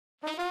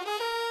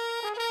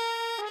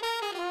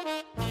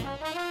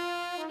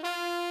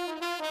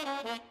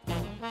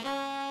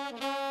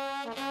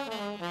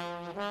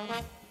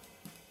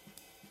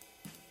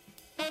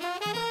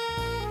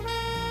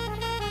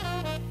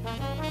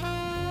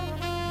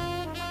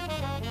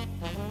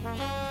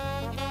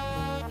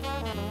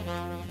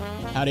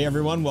Howdy,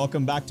 everyone.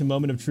 Welcome back to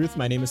Moment of Truth.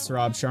 My name is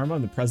Saurabh Sharma.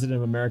 I'm the president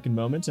of American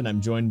Moment, and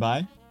I'm joined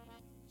by...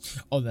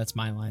 Oh, that's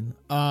my line.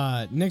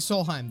 Nick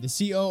Solheim, the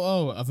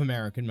COO of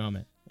American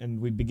Moment. And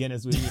we begin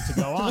as we need to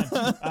go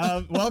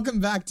on. Welcome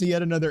back to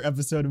yet another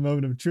episode of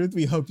Moment of Truth.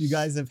 We hope you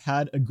guys have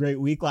had a great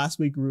week. Last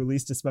week, we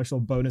released a special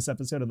bonus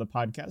episode of the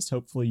podcast.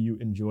 Hopefully you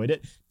enjoyed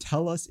it.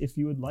 Tell us if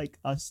you would like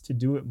us to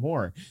do it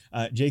more.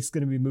 Jake's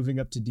going to be moving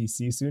up to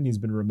DC soon. He's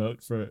been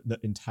remote for the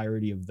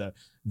entirety of the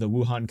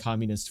Wuhan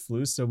communist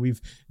flu. So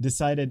we've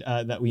decided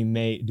that we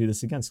may do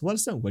this again. So let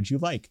us know. What'd you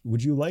like?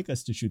 Would you like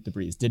us to shoot the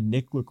breeze? Did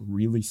Nick look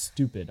really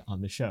stupid on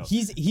the show?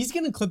 He's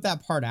going to clip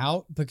that part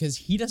out because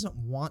he doesn't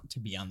want to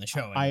be on the show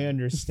anymore. I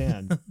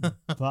understand,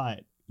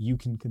 but you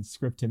can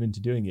conscript him into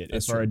doing it.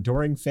 That's if our true.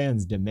 adoring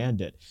fans demand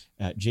it.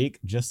 Jake,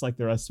 just like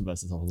the rest of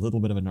us, is a little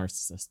bit of a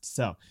narcissist.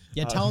 So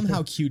yeah, tell him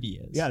how cute he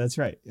is. Yeah, that's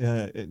right.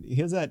 He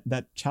has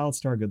that child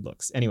star good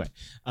looks. Anyway,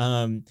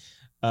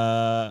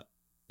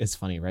 it's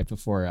funny. Right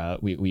before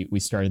we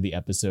started the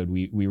episode,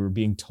 we were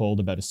being told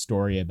about a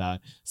story about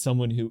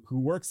someone who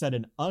works at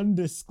an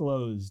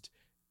undisclosed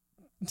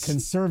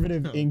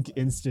conservative Inc.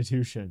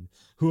 institution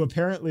who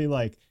apparently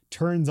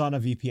turns on a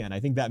VPN.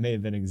 I think that may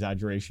have been an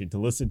exaggeration to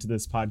listen to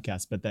this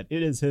podcast, but that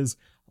it is his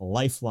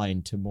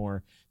lifeline to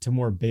more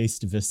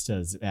based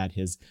vistas at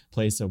his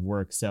place of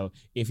work. So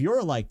if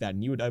you're like that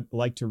and you would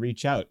like to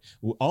reach out,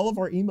 all of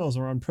our emails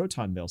are on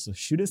Proton Mail. So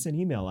shoot us an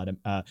email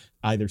at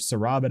either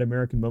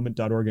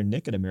Saurabh@AmericanMoment.org or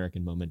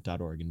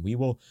Nick@AmericanMoment.org, and we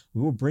will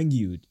bring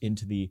you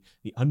into the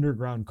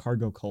underground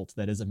cargo cult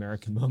that is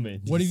American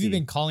Moment. What have you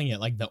been calling it?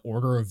 Like the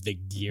Order of the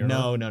Gear?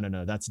 No.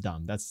 That's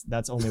dumb.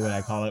 That's only what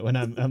I call it when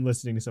I'm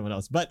listening to someone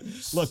else. But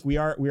look, we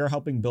are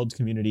helping build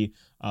community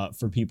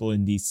for people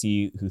in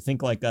DC who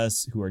think like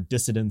us, who are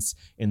dissidents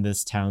in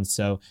this town.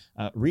 So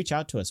reach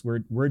out to us.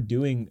 We're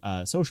doing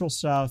social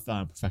stuff,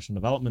 professional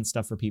development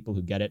stuff for people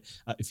who get it.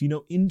 If you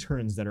know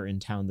interns that are in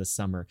town this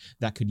summer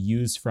that could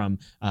use from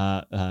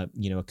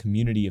a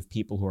community of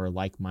people who are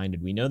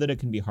like-minded, we know that it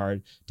can be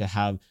hard to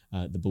have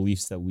the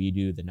beliefs that we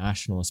do, the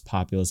nationalist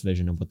populist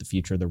vision of what the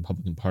future of the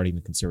Republican Party and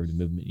the conservative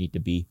movement need to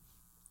be.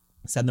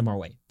 Send them our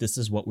way. This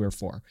is what we're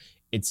for.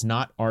 It's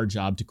not our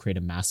job to create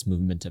a mass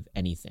movement of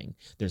anything.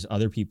 There's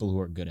other people who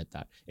are good at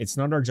that. It's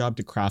not our job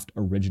to craft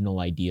original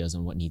ideas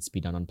on what needs to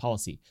be done on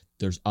policy.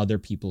 There's other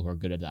people who are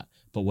good at that.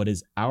 But what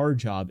is our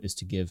job is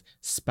to give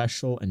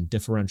special and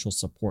differential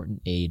support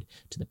and aid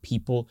to the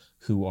people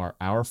who are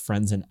our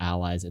friends and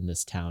allies in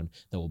this town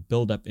that will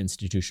build up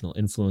institutional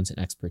influence and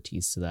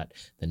expertise so that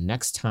the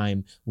next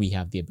time we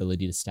have the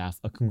ability to staff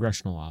a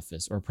congressional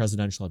office or a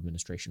presidential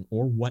administration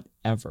or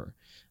whatever,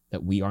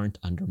 that we aren't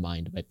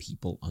undermined by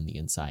people on the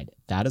inside.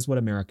 That is what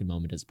American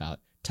Moment is about.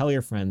 Tell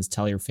your friends,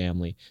 tell your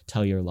family,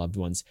 tell your loved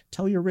ones,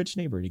 tell your rich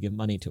neighbor to give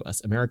money to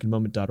us,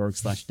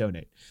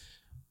 AmericanMoment.org/donate.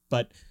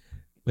 But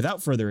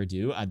without further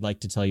ado, I'd like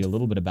to tell you a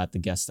little bit about the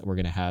guests that we're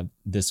going to have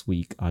this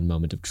week on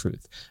Moment of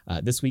Truth.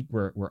 This week,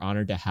 we're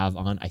honored to have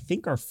on, I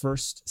think, our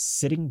first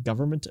sitting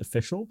government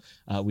official.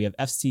 We have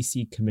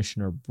FCC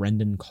Commissioner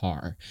Brendan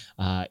Carr.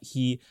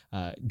 He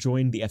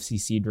joined the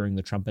FCC during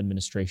the Trump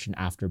administration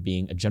after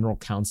being a general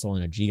counsel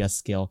and a GS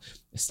scale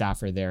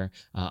staffer there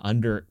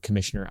under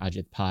Commissioner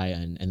Ajit Pai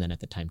and then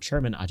at the time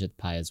Chairman Ajit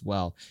Pai as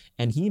well.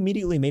 And he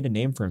immediately made a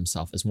name for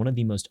himself as one of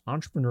the most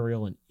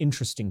entrepreneurial and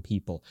interesting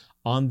people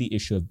on the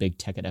issue of big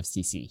tech at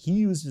FCC. He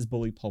used his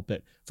bully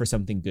pulpit for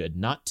something good,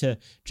 not to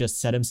just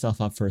set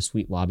himself up for a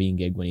sweet lobbying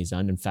gig when he's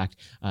done. In fact,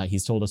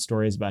 he's told us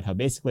stories about how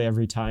basically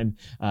every time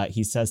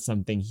he says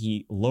something,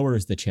 he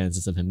lowers the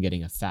chances of him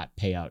getting a fat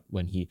payout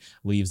when he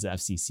leaves the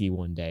FCC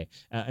one day.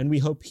 And we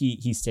hope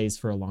he stays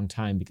for a long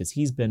time because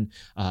he's been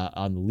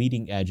on the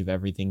leading edge of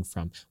everything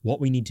from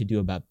what we need to do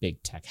about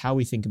big tech, how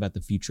we think about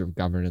the future of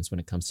governance when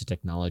it comes to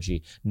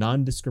technology,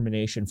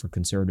 non-discrimination for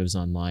conservatives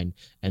online,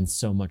 and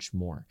so much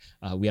more.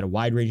 We had a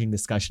wide-ranging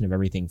discussion of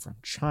everything from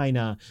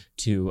China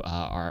to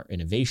our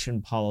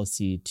innovation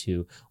policy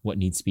to what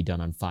needs to be done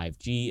on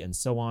 5G and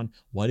so on.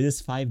 What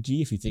is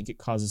 5G? If you think it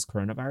causes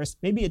coronavirus,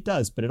 maybe it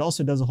does, but it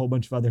also does a whole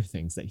bunch of other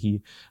things that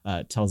he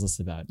tells us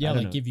about. Yeah,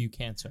 like give you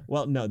cancer.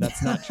 Well, no,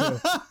 that's not true.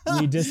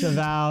 We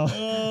disavow.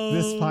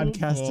 This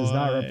podcast does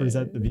not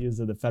represent the views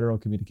of the Federal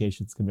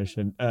Communications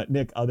Commission.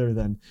 Nick, other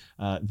than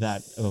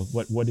that,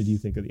 what did you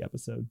think of the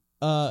episode?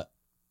 I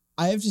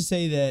have to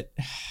say that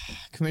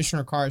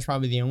Commissioner Carr is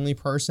probably the only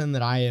person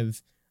that I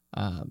have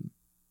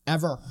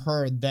ever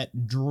heard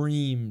that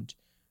dreamed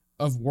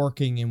of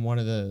working in one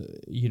of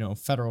the,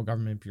 federal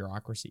government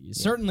bureaucracies.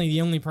 Yeah. Certainly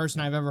the only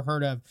person I've ever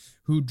heard of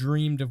who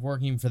dreamed of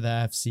working for the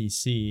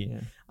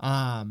FCC.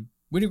 Yeah.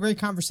 We had a great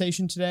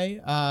conversation today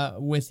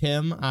with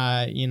him.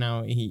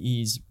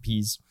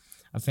 He's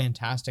a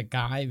fantastic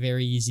guy,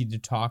 very easy to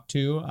talk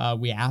to.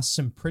 We asked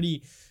some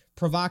pretty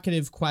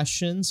provocative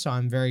questions, so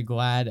I'm very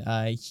glad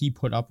he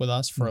put up with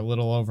us for a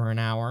little over an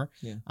hour.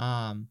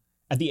 Yeah.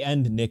 At the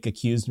end, Nick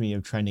accused me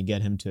of trying to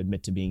get him to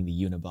admit to being the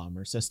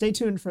Unabomber, so stay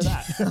tuned for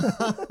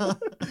that.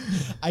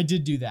 I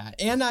did do that.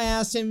 And I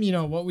asked him,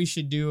 what we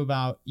should do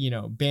about,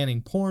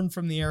 banning porn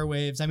from the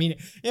airwaves. I mean,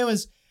 it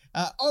was,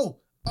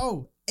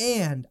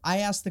 And I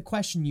asked the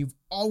question you've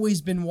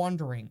always been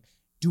wondering,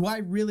 do I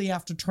really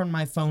have to turn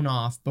my phone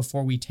off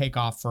before we take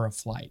off for a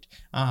flight?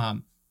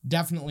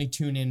 Definitely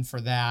tune in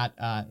for that.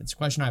 It's a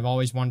question I've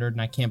always wondered,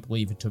 and I can't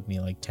believe it took me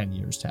like 10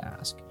 years to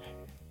ask.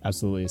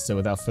 Absolutely. So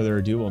without further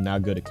ado, we'll now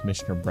go to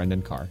Commissioner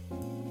Brendan Carr.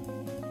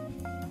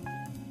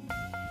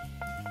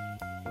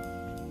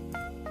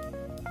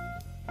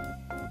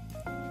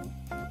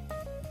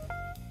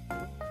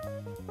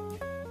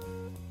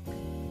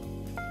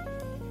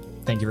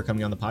 Thank you for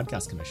coming on the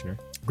podcast, Commissioner.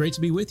 Great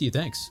to be with you.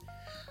 Thanks.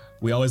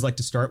 We always like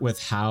to start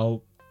with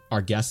how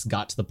our guests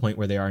got to the point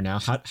where they are now.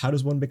 How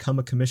does one become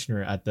a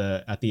commissioner at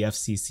the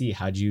FCC?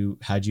 How'd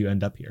you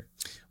end up here?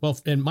 Well,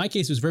 in my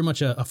case, it was very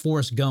much a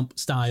Forrest Gump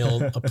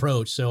style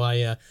approach. So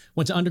I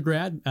went to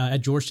undergrad at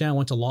Georgetown,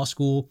 went to law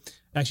school,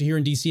 actually here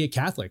in DC at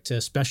Catholic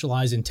to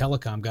specialize in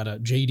telecom, got a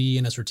JD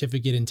and a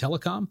certificate in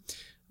telecom.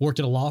 Worked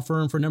at a law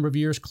firm for a number of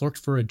years, clerked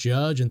for a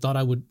judge, and thought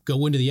I would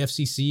go into the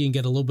FCC and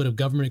get a little bit of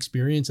government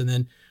experience and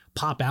then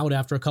pop out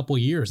after a couple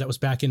of years. That was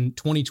back in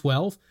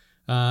 2012.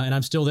 And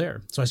I'm still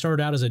there. So I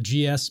started out as a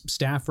GS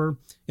staffer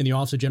in the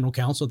Office of General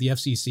Counsel at the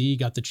FCC,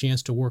 got the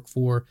chance to work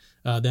for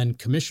then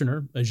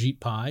Commissioner Ajit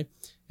Pai.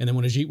 And then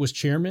when Ajit was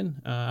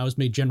chairman, I was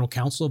made General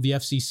Counsel of the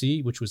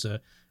FCC, which was a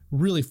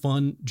really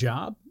fun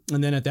job.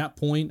 And then at that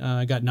point,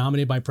 I got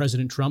nominated by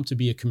President Trump to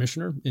be a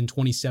commissioner in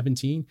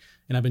 2017.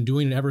 And I've been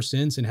doing it ever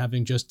since and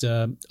having just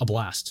a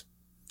blast.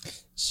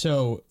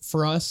 So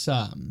for us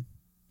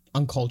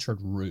uncultured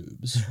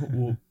rubes,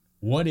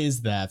 what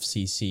is the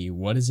FCC?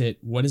 What does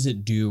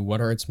it do?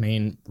 What are its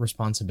main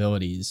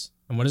responsibilities?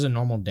 And what does a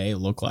normal day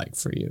look like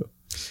for you?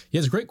 Yeah,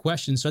 it's a great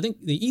question. So I think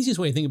the easiest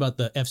way to think about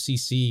the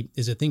FCC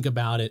is to think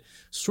about it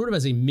sort of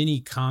as a mini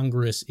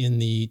Congress in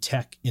the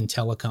tech and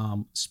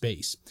telecom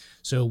space.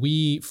 So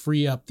we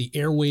free up the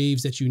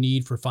airwaves that you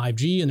need for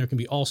 5G, and there can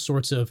be all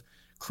sorts of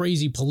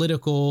crazy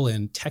political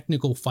and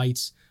technical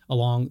fights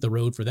along the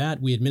road for that.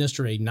 We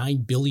administer a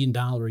 $9 billion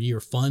a year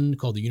fund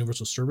called the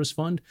Universal Service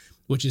Fund,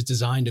 which is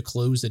designed to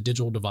close the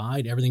digital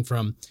divide, everything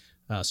from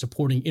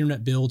supporting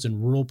internet builds in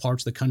rural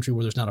parts of the country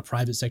where there's not a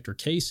private sector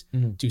case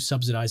to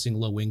subsidizing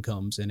low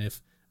incomes. And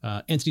if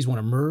entities want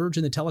to merge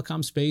in the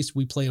telecom space,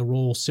 we play a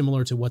role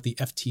similar to what the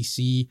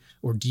FTC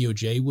or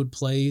DOJ would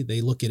play.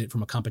 They look at it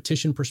from a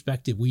competition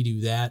perspective. We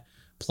do that,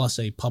 plus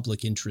a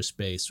public interest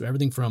space. So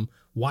everything from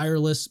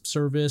wireless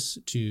service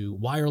to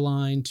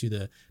wireline to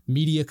the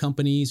media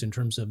companies in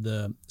terms of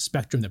the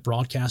spectrum that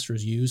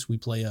broadcasters use, we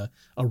play a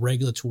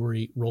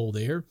regulatory role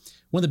there.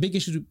 One of the big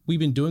issues we've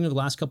been doing over the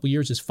last couple of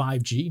years is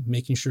 5G,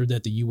 making sure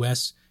that the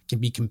U.S. can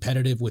be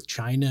competitive with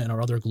China and our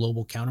other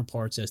global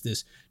counterparts as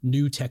this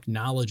new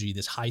technology,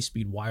 this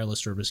high-speed wireless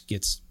service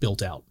gets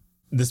built out.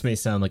 This may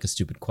sound like a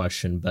stupid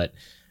question, but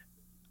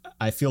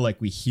I feel like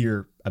we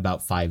hear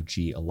about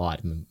 5G a lot.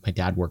 I mean, my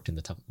dad works in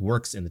the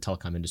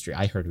telecom industry.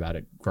 I heard about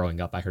it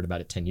growing up. I heard about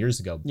it 10 years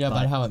ago. Yeah,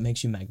 about how it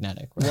makes you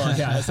magnetic. Right? Well,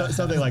 yeah,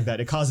 something like that.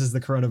 It causes the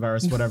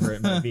coronavirus, whatever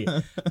it might be.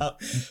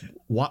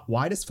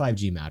 Why does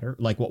 5G matter?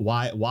 Like,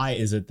 why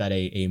is it that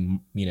a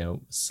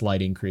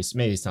slight increase,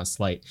 maybe it's not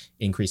slight,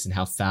 increase in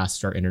how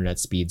fast our internet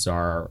speeds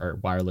are or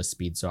wireless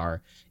speeds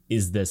are,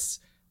 is this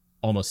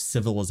almost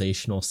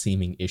civilizational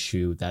seeming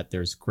issue that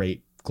there's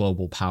great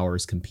global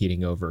powers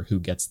competing over who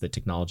gets the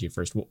technology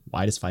first?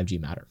 Why does 5G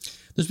matter?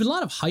 There's been a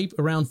lot of hype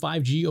around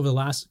 5G over the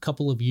last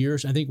couple of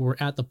years. I think we're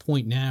at the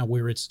point now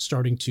where it's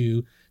starting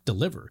to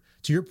deliver.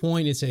 To your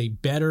point, it's a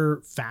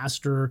better,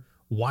 faster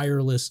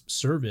wireless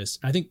service.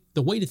 I think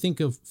the way to think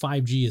of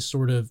 5G is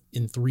sort of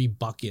in three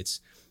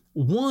buckets.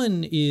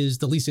 One is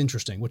the least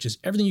interesting, which is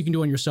everything you can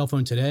do on your cell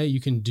phone today,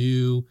 you can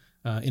do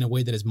in a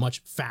way that is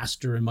much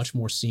faster and much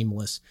more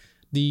seamless.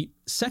 The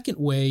second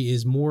way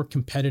is more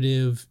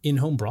competitive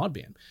in-home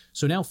broadband.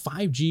 So now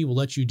 5G will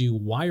let you do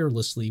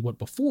wirelessly what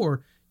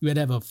before you had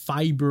to have a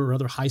fiber or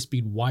other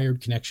high-speed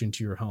wired connection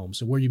to your home.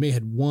 So where you may have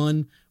had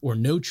one or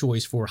no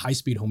choice for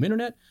high-speed home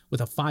internet,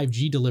 with a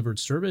 5G delivered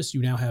service,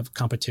 you now have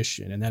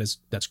competition, and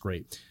that's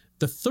great.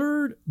 The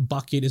third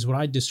bucket is what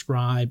I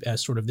describe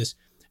as sort of this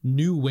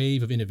new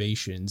wave of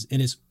innovations,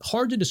 and it's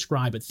hard to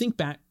describe, but think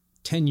back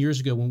 10 years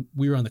ago when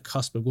we were on the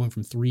cusp of going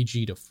from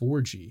 3G to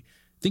 4G.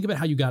 Think about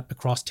how you got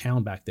across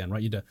town back then, right?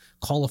 You had to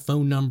call a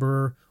phone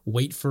number,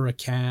 wait for a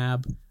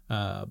cab.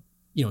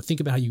 Think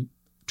about how you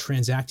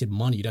transacted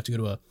money. You'd have to go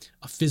to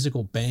a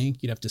physical bank.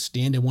 You'd have to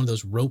stand in one of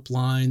those rope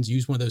lines,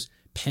 use one of those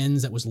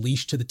pens that was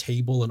leashed to the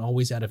table and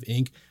always out of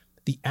ink.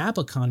 The app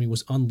economy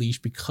was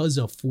unleashed because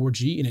of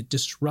 4G, and it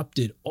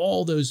disrupted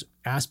all those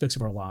aspects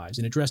of our lives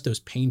and addressed those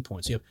pain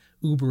points. You have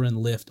Uber and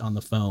Lyft on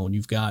the phone.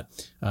 You've got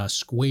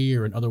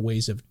Square and other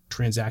ways of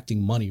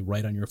transacting money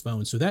right on your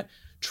phone. So that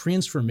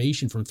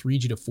transformation from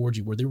 3G to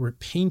 4G, where there were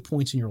pain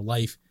points in your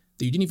life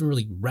that you didn't even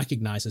really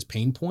recognize as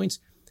pain points,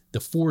 the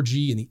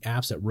 4G and the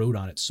apps that rode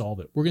on it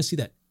solve it. We're going to see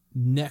that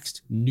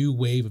next new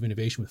wave of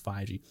innovation with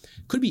 5G.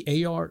 Could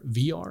be AR,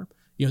 VR.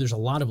 There's a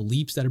lot of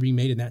leaps that are being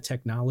made in that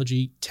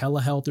technology.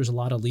 Telehealth, there's a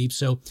lot of leaps.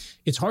 So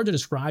it's hard to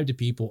describe to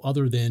people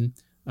other than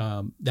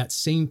that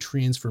same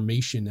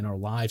transformation in our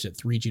lives that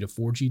 3G to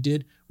 4G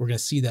did. We're going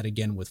to see that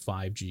again with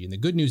 5G. And the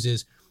good news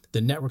is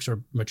the networks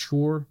are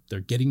mature. They're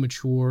getting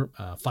mature.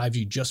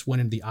 5G just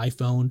went into the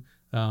iPhone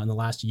in the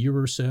last year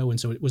or so. And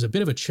so it was a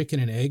bit of a chicken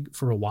and egg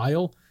for a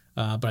while.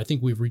 But I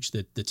think we've reached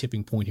the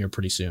tipping point here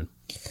pretty soon.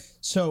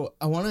 So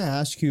I want to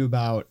ask you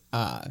about,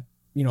 a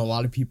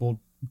lot of people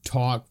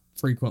talk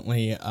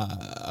frequently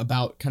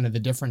about kind of the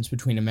difference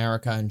between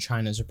America and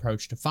China's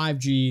approach to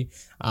 5G.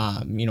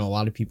 A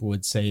lot of people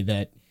would say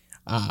that,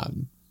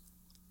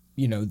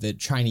 the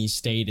Chinese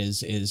state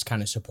is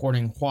kind of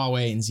supporting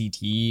Huawei and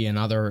ZTE and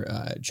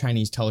other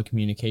Chinese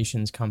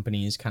telecommunications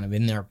companies kind of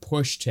in their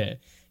push to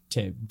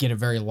get a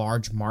very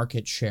large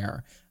market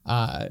share.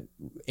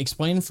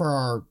 Explain for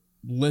our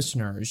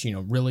listeners,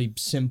 really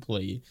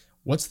simply,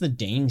 what's the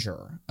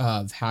danger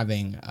of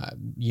having,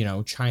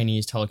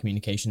 Chinese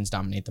telecommunications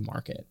dominate the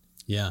market?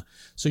 Yeah.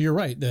 So you're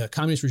right. The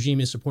communist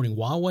regime is supporting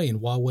Huawei, and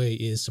Huawei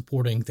is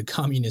supporting the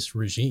communist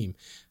regime.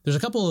 There's a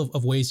couple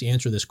of ways to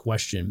answer this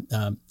question.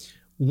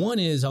 One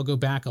is, I'll go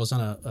back. I was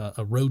on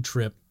a road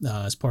trip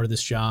as part of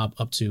this job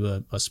up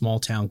to a small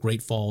town,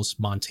 Great Falls,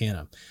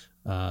 Montana.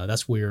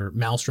 That's where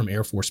Malmstrom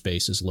Air Force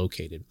Base is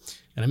located.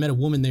 And I met a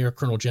woman there,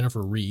 Colonel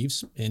Jennifer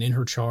Reeves, and in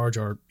her charge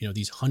are,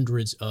 these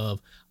hundreds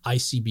of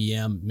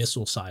ICBM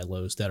missile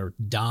silos that are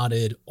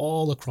dotted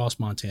all across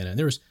Montana. And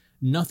there's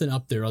nothing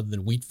up there other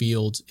than wheat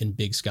fields and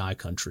big sky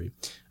country.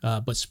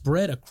 But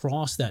spread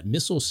across that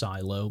missile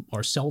silo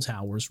are cell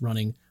towers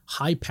running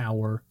high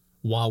power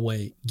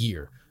Huawei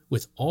gear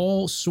with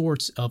all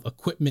sorts of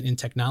equipment and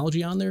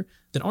technology on there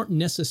that aren't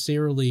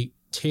necessarily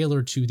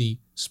tailored to the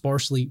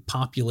sparsely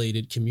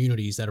populated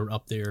communities that are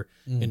up there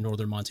in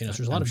northern Montana. So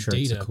there's a lot of data.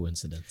 It's a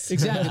coincidence.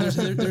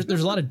 Exactly.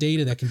 There's a lot of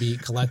data that can be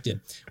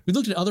collected. We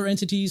looked at other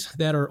entities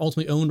that are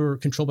ultimately owned or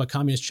controlled by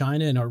communist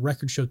China, and our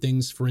records showed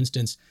things. For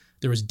instance,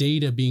 there was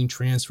data being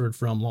transferred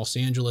from Los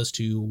Angeles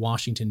to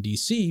Washington,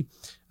 D.C.,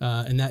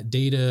 and that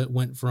data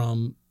went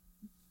from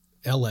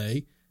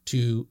L.A.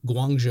 to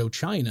Guangzhou,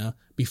 China,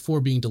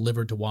 before being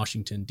delivered to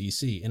Washington,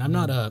 D.C. And I'm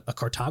not a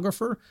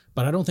cartographer,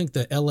 but I don't think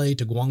the L.A.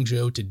 to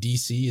Guangzhou to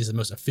D.C. is the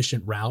most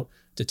efficient route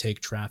to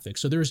take traffic.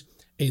 So there's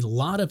a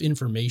lot of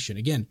information.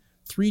 Again,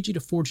 3G to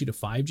 4G to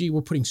 5G,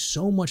 we're putting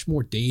so much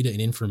more data and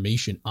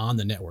information on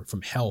the network,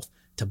 from health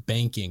to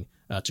banking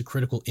to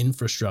critical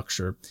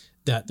infrastructure,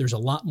 that there's a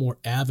lot more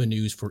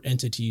avenues for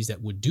entities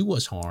that would do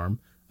us harm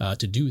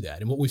to do that.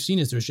 And what we've seen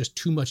is there's just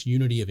too much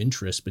unity of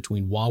interest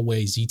between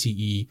Huawei,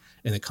 ZTE,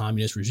 and the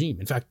communist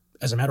regime. In fact,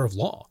 as a matter of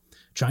law,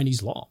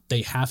 Chinese law,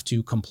 they have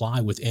to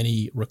comply with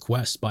any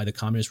request by the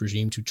communist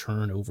regime to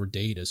turn over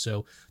data.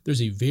 So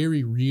there's a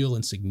very real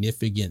and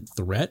significant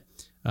threat.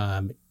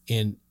 And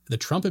the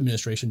Trump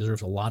administration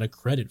deserves a lot of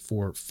credit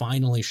for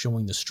finally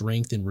showing the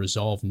strength and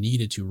resolve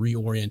needed to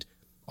reorient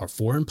our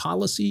foreign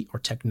policy, our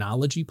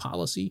technology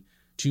policy,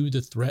 to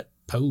the threat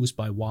posed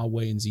by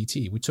Huawei and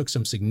ZTE. We took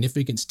some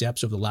significant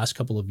steps over the last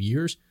couple of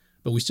years,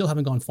 but we still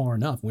haven't gone far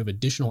enough. We have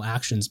additional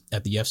actions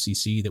at the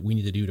FCC that we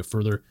need to do to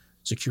further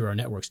secure our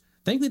networks.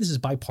 Thankfully, this is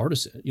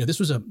bipartisan. This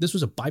was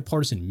a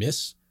bipartisan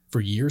miss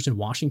for years in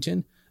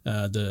Washington.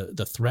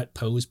 The threat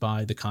posed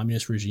by the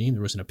communist regime,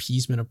 there was an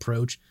appeasement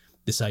approach.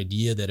 This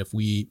idea that if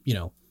we,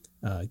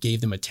 gave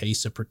them a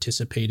taste of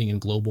participating in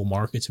global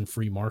markets and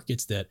free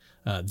markets, that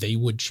they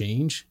would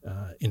change.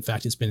 In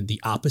fact, it's been the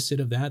opposite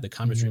of that. The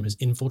communist regime has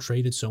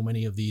infiltrated so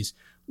many of these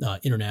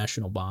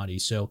international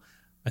bodies. So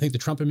I think the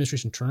Trump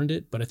administration turned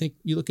it, but I think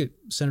you look at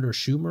Senator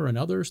Schumer and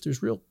others,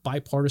 there's real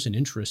bipartisan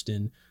interest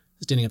in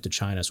standing up to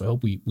China. So I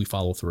hope we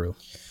follow through.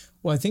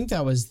 Well, I think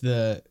that was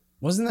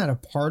wasn't that a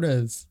part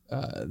of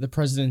the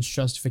president's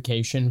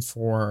justification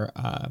for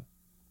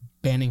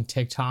banning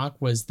TikTok,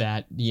 was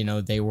that,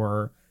 they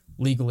were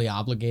legally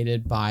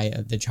obligated by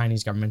the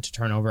Chinese government to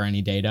turn over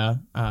any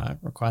data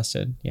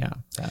requested. Yeah,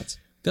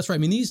 that's right. I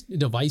mean, these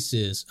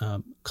devices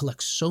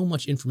collect so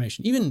much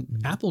information,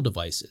 even Apple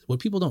devices. What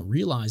people don't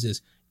realize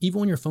is even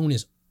when your phone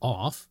is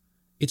off,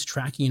 it's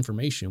tracking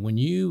information. When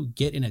you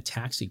get in a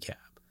taxi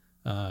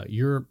cab,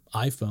 your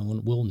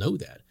iPhone will know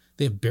that.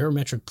 They have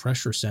barometric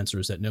pressure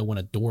sensors that know when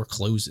a door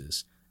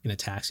closes in a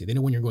taxi. They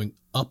know when you're going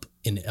up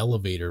in the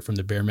elevator from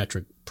the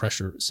barometric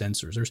pressure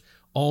sensors. There's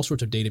all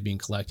sorts of data being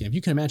collected. If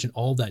you can imagine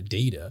all that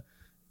data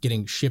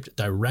getting shipped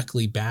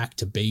directly back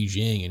to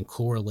Beijing and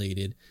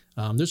correlated,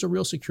 there's a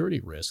real security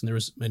risk. And there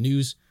was a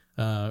news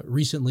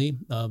recently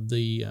of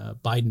the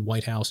Biden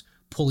White House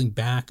pulling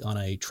back on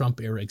a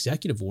Trump-era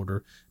executive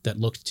order that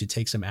looked to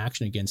take some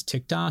action against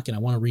TikTok. And I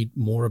want to read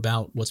more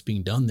about what's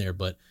being done there.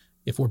 But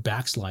if we're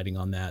backsliding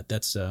on that,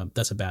 that's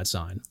a bad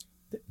sign.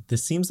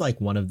 This seems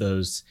like one of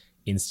those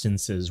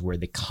instances where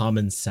the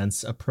common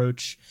sense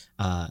approach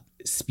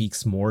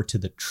speaks more to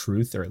the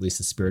truth, or at least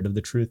the spirit of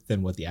the truth,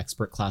 than what the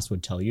expert class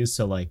would tell you.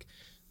 So like,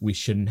 we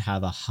shouldn't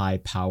have a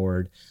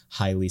high-powered,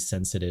 highly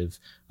sensitive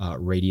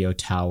radio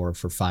tower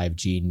for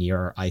 5G near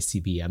our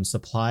ICBM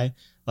supply.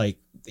 Like,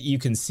 you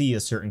can see a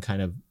certain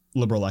kind of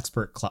liberal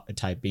expert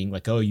type being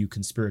like, oh, you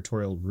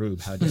conspiratorial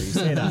rube, how dare you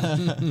say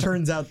that?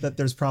 Turns out that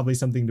there's probably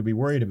something to be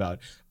worried about.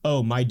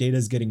 Oh, my data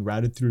is getting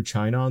routed through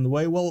China on the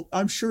way. Well,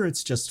 I'm sure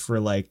it's just for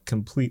like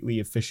completely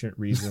efficient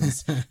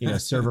reasons.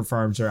 Server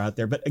farms are out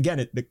there. But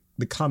again,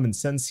 the common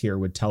sense here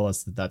would tell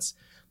us that that's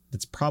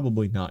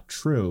probably not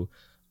true.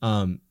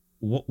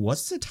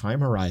 What's the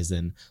time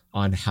horizon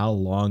on how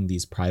long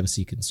these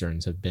privacy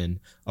concerns have been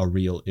a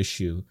real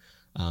issue?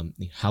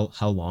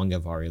 How long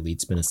have our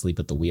elites been asleep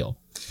at the wheel?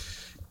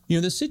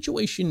 The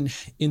situation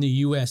in the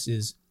U.S.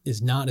 is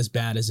not as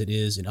bad as it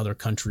is in other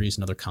countries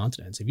and other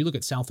continents. If you look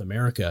at South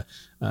America,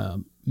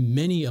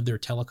 many of their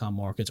telecom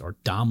markets are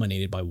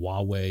dominated by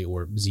Huawei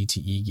or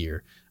ZTE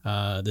gear.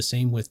 The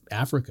same with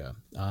Africa.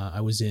 I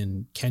was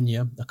in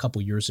Kenya a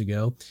couple years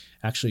ago,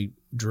 actually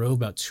drove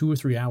about 2 or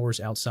 3 hours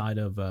outside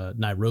of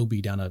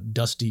Nairobi down a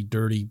dusty,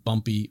 dirty,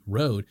 bumpy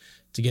road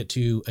to get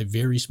to a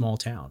very small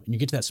town. And you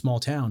get to that small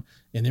town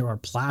and there are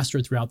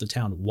plastered throughout the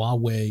town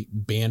Huawei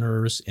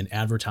banners and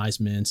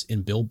advertisements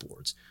and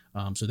billboards.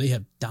 So they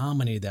have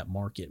dominated that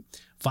market.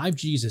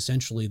 5G is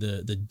essentially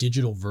the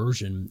digital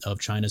version of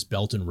China's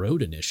Belt and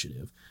Road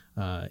Initiative.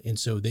 And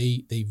so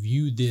they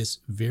view this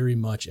very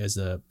much as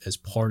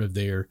part of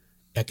their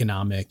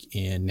economic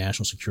and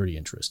national security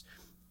interest.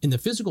 In the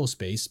physical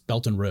space,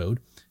 Belt and Road,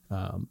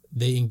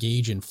 they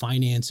engage in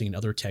financing and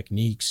other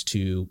techniques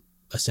to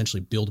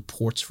essentially build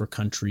ports for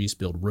countries,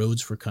 build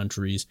roads for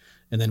countries.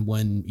 And then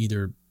when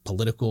either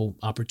political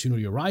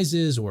opportunity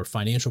arises or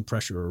financial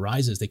pressure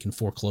arises, they can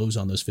foreclose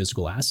on those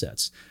physical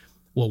assets.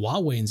 Well,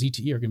 Huawei and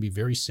ZTE are going to be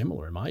very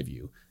similar in my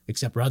view,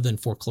 except rather than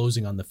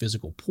foreclosing on the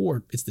physical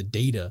port, it's the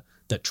data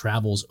that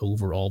travels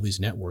over all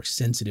these networks,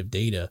 sensitive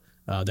data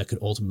that could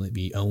ultimately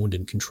be owned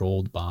and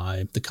controlled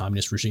by the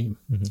communist regime.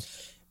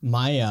 Mm-hmm.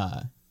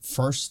 My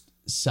first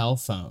cell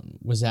phone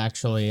was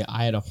actually,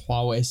 I had a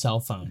Huawei cell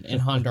phone in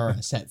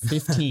Honduras at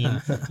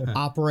 15,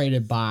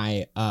 operated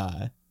by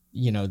the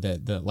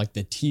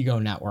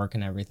Tigo network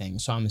and everything.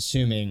 So I'm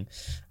assuming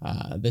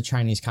the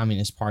Chinese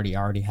Communist Party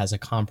already has a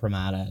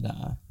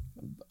compromat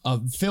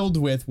filled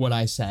with what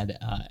I said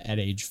at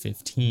age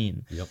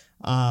 15. Yep.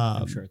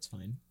 I'm sure it's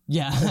fine.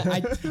 Yeah,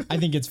 I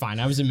think it's fine.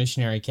 I was a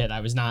missionary kid.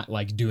 I was not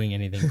like doing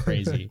anything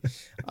crazy.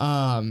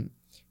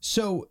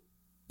 So,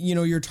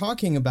 you're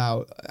talking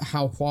about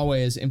how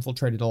Huawei has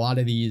infiltrated a lot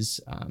of these,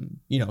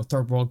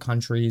 third world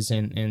countries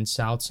in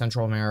South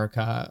Central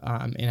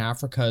America, in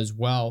Africa as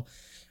well.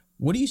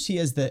 What do you see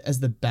as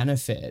the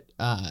benefit,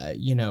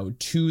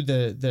 to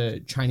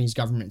the Chinese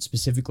government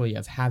specifically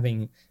of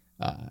having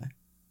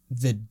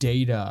the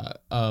data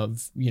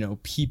of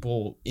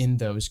people in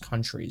those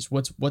countries?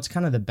 What's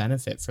kind of the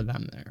benefit for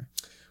them there?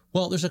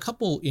 Well, there's a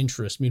couple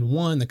interests. I mean,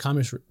 one, the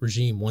communist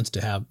regime wants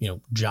to have,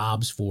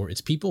 jobs for its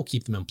people,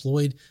 keep them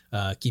employed,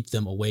 keep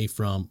them away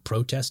from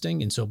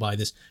protesting. And so by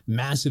this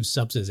massive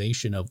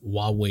subsidization of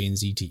Huawei and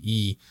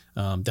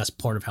ZTE, that's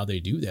part of how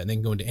they do that. And they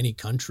can go into any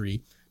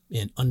country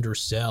and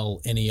undersell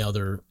any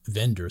other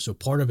vendor. So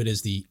part of it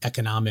is the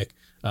economic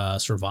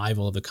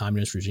survival of the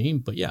communist regime.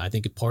 But yeah, I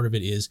think part of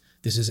it is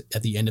this is,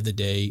 at the end of the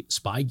day,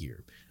 spy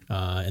gear.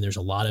 And there's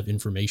a lot of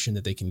information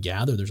that they can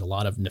gather. There's a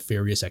lot of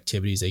nefarious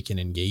activities they can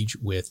engage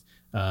with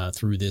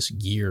through this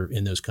gear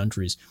in those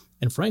countries.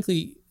 And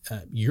frankly,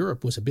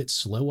 Europe was a bit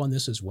slow on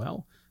this as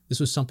well.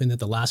 This was something that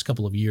the last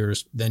couple of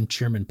years, then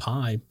Chairman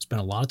Pai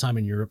spent a lot of time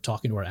in Europe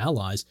talking to our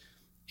allies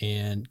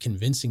and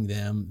convincing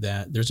them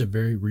that there's a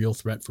very real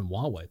threat from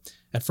Huawei.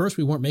 At first,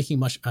 we weren't making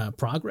much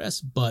progress,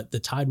 but the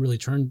tide really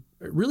turned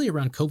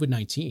around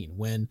COVID-19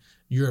 when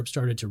Europe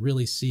started to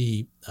really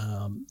see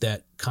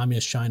that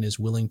communist China is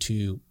willing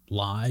to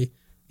lie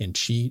and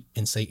cheat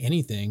and say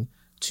anything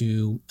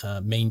to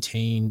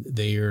maintain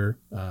their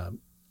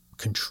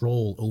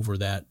control over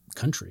that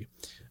country.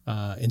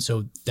 And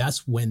so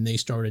that's when they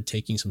started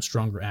taking some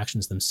stronger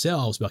actions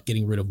themselves about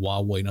getting rid of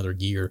Huawei and other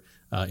gear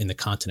in the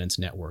continent's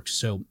networks.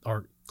 So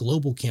our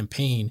global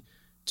campaign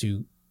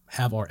to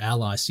have our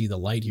allies see the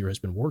light here has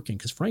been working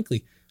because,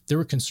 frankly, there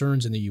were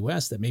concerns in the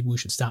U.S. that maybe we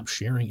should stop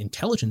sharing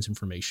intelligence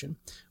information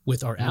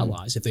with our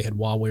allies if they had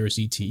Huawei or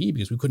ZTE,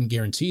 because we couldn't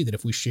guarantee that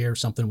if we share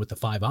something with the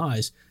Five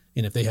Eyes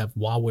and if they have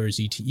Huawei or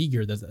ZTE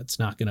gear, that's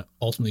not going to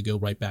ultimately go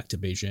right back to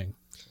Beijing.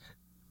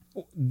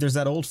 There's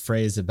that old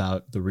phrase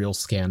about the real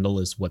scandal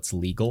is what's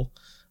legal.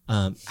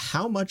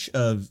 How much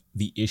of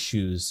the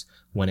issues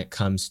when it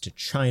comes to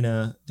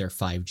China, their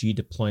 5G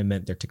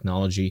deployment, their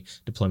technology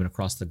deployment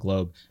across the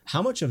globe,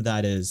 how much of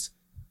that is,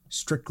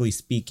 strictly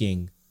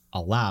speaking,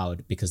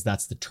 allowed because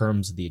that's the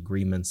terms of the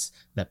agreements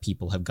that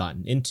people have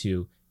gotten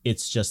into?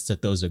 It's just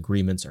that those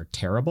agreements are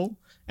terrible.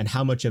 And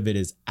how much of it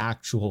is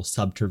actual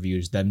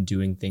subterfuge, them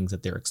doing things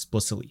that they're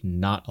explicitly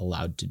not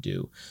allowed to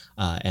do,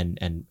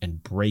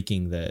 and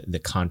breaking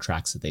the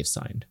contracts that they've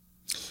signed?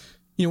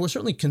 We're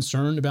certainly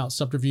concerned about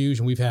subterfuge,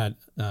 and we've had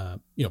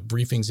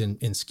briefings in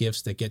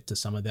SCIFs that get to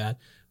some of that.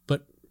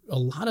 But a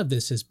lot of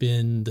this has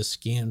been the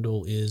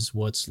scandal is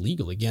what's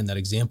legal. Again, that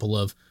example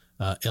of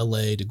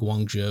LA to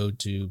Guangzhou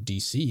to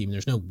DC. I mean,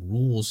 there's no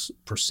rules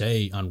per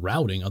se on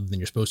routing other than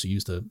you're supposed to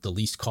use the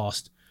least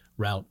cost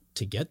route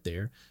to get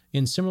there.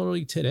 And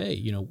similarly today,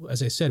 you know,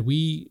 as I said,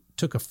 we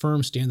took a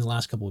firm stand in the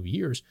last couple of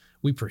years.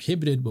 We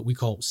prohibited what we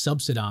call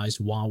subsidized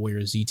Huawei or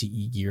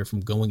ZTE gear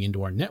from going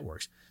into our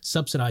networks.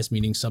 Subsidized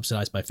meaning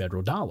subsidized by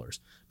federal dollars.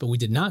 But we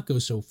did not go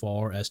so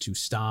far as to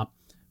stop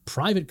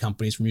private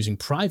companies from using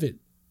private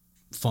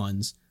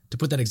funds to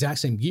put that exact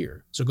same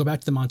gear. So go back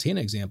to the Montana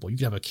example. You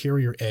could have a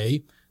carrier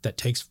A that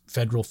takes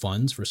federal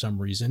funds for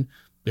some reason.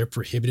 They're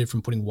prohibited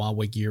from putting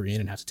Huawei gear in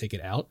and have to take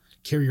it out.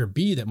 Carrier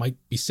B that might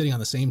be sitting on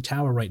the same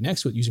tower right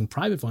next to it using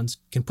private funds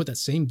can put that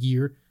same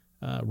gear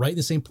right in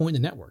the same point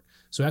in the network.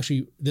 So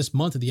actually this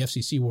month at the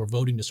FCC, we're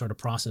voting to start a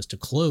process to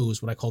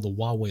close what I call the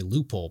Huawei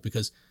loophole,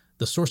 because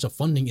the source of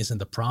funding isn't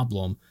the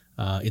problem.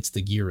 It's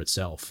the gear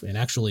itself. And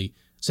actually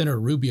Senator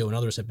Rubio and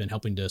others have been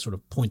helping to sort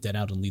of point that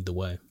out and lead the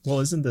way. Well,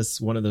 isn't this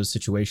one of those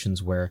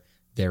situations where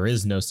there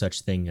is no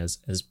such thing as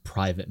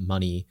private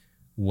money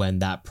when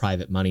that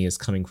private money is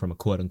coming from a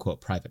quote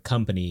unquote private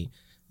company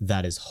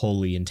that is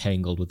wholly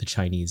entangled with the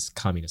Chinese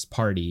Communist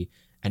Party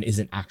and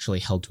isn't actually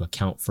held to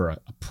account for a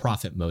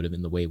profit motive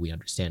in the way we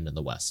understand in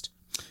the West?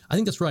 I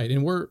think that's right.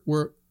 And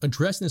we're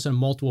addressing this on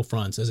multiple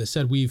fronts. As I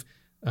said, we've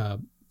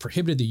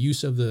prohibited the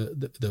use of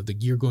the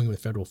gear going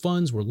with federal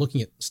funds. We're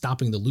looking at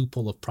stopping the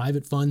loophole of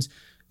private funds.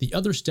 The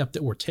other step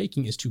that we're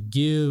taking is to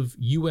give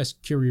U.S.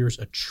 carriers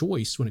a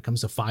choice when it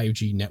comes to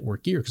 5G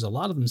network gear, because a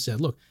lot of them said,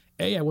 look,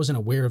 A, I wasn't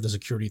aware of the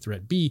security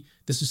threat. B,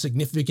 this is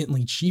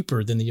significantly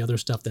cheaper than the other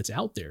stuff that's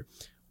out there.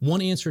 One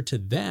answer to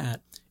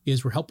that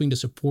is we're helping to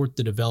support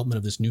the development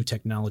of this new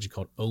technology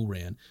called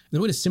O-RAN. And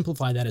the way to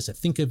simplify that is to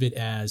think of it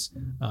as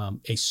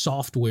a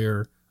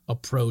software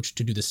approach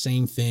to do the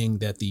same thing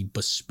that the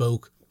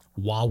bespoke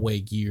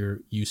Huawei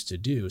gear used to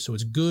do. So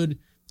it's good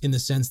in the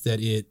sense that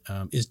it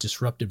is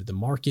disruptive to the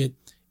market.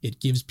 It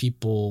gives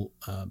people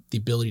the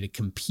ability to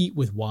compete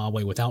with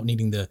Huawei without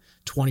needing the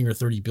 $20 or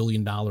 $30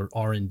 billion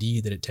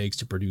R&D that it takes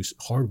to produce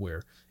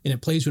hardware. And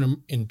it plays with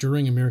an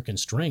enduring American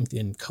strength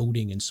in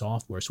coding and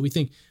software. So we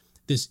think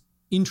this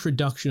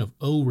introduction of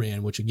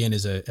O-RAN, which again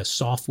is a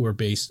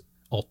software-based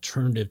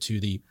alternative to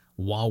the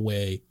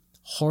Huawei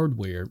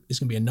hardware, is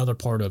going to be another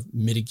part of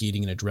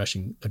mitigating and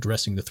addressing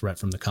the threat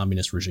from the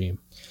communist regime.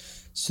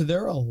 So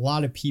there are a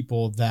lot of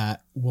people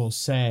that will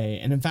say,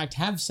 and in fact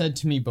have said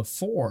to me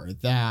before,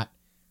 that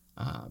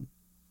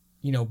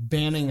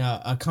banning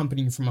a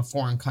company from a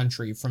foreign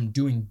country from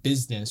doing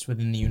business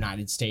within the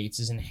United States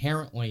is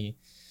inherently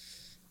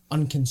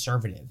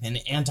unconservative and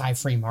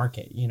anti-free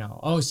market.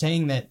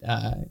 Saying that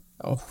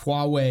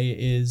Huawei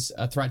is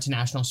a threat to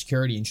national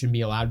security and shouldn't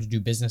be allowed to do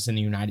business in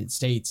the United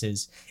States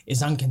is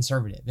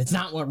unconservative. It's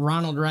not what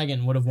Ronald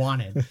Reagan would have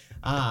wanted.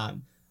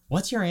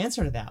 What's your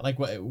answer to that? Like,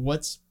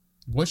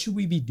 what should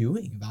we be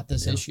doing about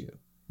this issue?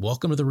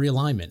 Welcome to the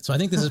realignment. So I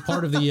think this is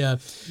part of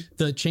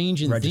the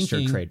change in Registered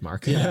thinking.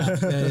 trademark. Yeah,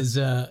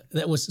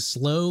 that was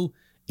slow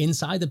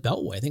inside the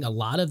Beltway. I think a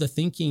lot of the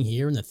thinking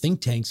here and the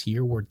think tanks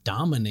here were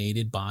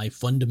dominated by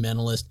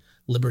fundamentalist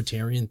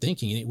libertarian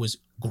thinking, and it was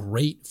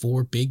great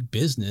for big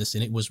business,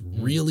 and it was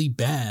really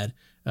bad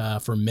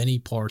for many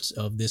parts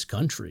of this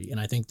country. And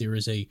I think there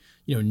is a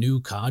new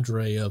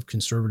cadre of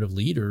conservative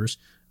leaders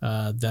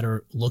that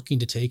are looking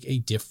to take a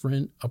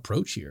different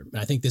approach here.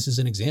 And I think this is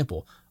an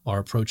example. Our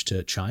approach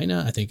to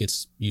China, I think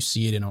you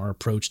see it in our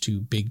approach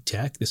to big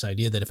tech, this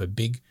idea that if a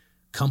big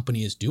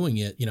company is doing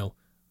it,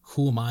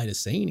 who am I to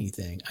say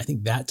anything? I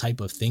think that type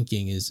of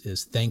thinking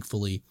is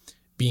thankfully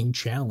being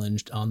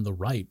challenged on the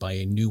right by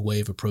a new way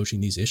of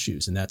approaching these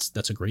issues. And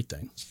that's a great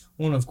thing.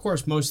 Well, and of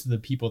course, most of the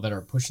people that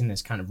are pushing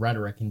this kind of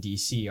rhetoric in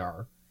DC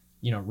are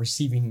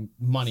receiving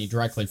money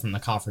directly from the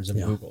coffers of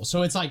Google.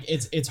 So it's like,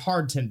 it's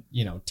hard to,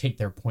 take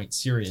their point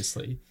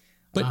seriously.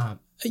 But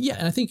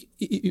and I think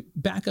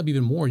back up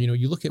even more,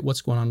 you look at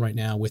what's going on right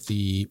now with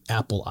the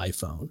Apple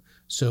iPhone.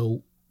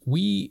 So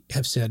we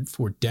have said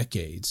for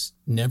decades,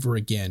 never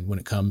again when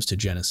it comes to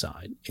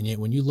genocide. And yet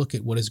when you look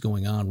at what is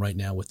going on right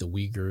now with the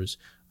Uyghurs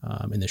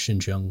in the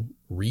Xinjiang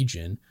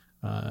region,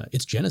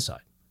 it's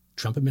genocide.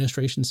 Trump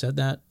administration said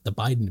that. The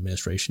Biden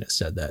administration has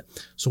said that.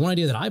 So one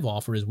idea that I've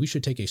offered is we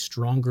should take a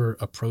stronger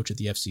approach at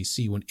the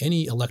FCC. When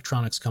any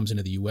electronics comes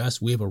into the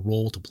U.S., we have a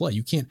role to play.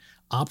 You can't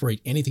operate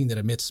anything that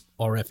emits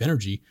RF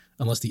energy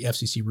unless the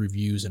FCC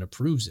reviews and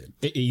approves it.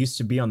 It used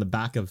to be on the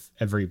back of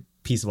every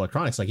piece of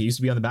electronics. Like it used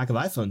to be on the back of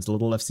iPhones, the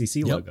little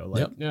FCC logo.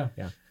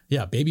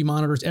 Yeah, baby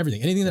monitors,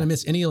 everything. Anything that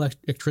emits any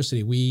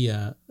electricity, we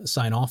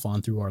sign off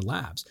on through our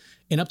labs.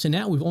 And up to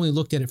now, we've only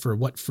looked at it for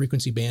what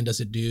frequency band does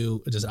it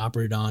do? Does it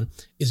operate on?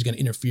 Is it going to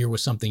interfere with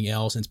something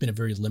else? And it's been a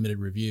very limited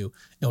review.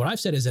 And what I've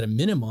said is at a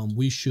minimum,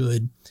 we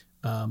should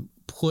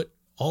put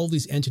all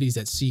these entities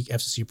that seek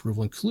FCC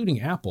approval, including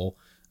Apple,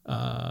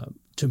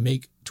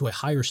 to a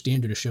higher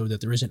standard to show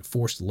that there isn't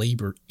forced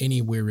labor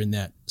anywhere in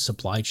that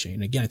supply chain.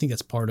 And again, I think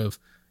that's part of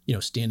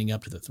standing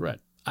up to the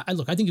threat. I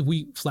think if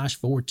we flash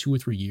forward 2 or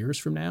 3 years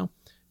from now,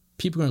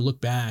 people are going to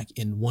look back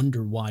and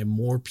wonder why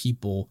more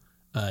people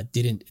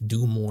didn't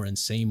do more and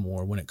say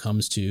more when it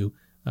comes to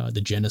the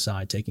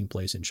genocide taking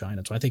place in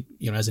China. So I think,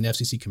 as an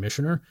FCC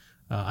commissioner,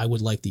 I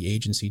would like the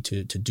agency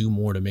to do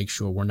more to make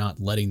sure we're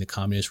not letting the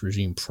communist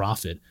regime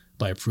profit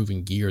by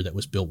approving gear that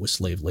was built with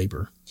slave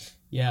labor.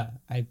 Yeah,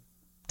 I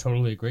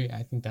totally agree.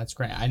 I think that's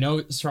great. I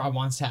know Saurabh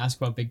wants to ask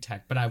about big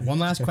tech, but I have one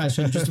last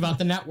question just about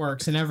the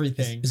networks and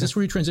everything. Is this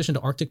where you transition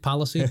to Arctic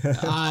policy?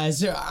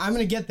 So I'm going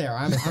to get there.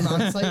 I'm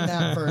on site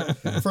now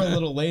for a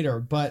little later.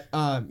 But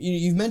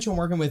you've mentioned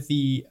working with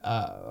the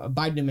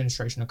Biden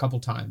administration a couple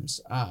times.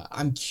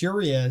 I'm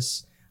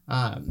curious.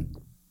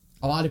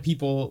 A lot of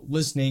people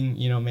listening,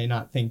 may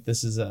not think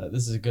this is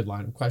a good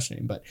line of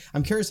questioning, but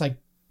I'm curious, like,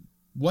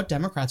 what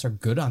Democrats are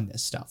good on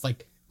this stuff?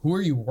 Like, who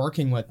are you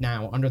working with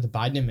now under the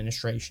Biden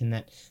administration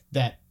that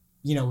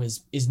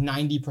is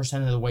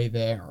 90% of the way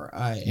there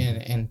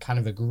and kind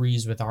of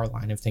agrees with our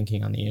line of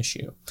thinking on the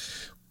issue?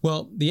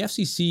 Well, the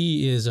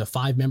FCC is a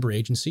 5-member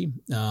agency.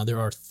 There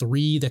are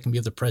 3 that can be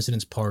of the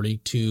president's party,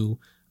 2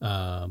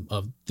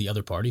 of the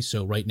other party.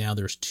 So right now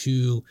there's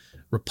 2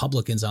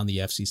 Republicans on the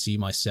FCC,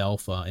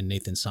 myself and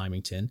Nathan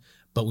Symington.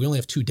 But we only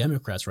have 2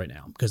 Democrats right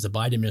now because the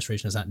Biden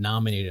administration has not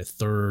nominated a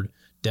 3rd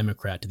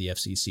Democrat to the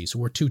FCC. So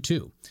we're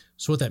 2-2.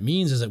 So what that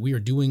means is that we are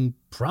doing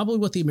probably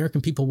what the American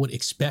people would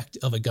expect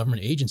of a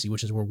government agency,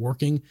 which is we're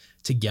working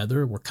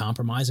together, we're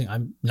compromising.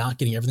 I'm not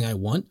getting everything I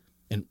want.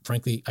 And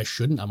frankly, I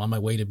shouldn't. I'm on my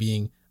way to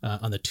being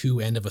on the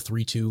 2 end of a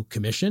 3-2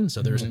 commission.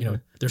 So there's,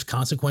 there's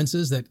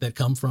consequences that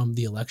come from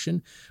the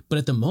election. But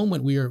at the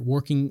moment, we are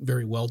working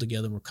very well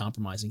together. We're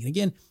compromising. And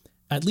again,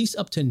 at least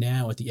up to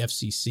now at the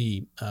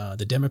FCC,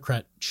 the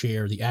Democrat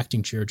chair, the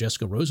acting chair,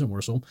 Jessica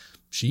Rosenworcel,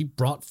 she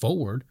brought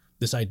forward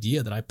this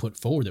idea that I put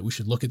forward that we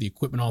should look at the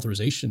equipment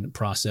authorization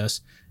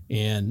process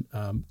and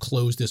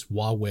close this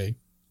Huawei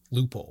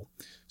loophole.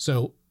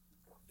 So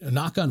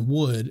knock on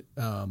wood,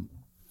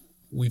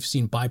 we've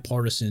seen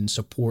bipartisan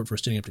support for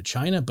standing up to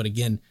China. But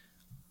again,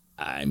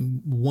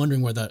 I'm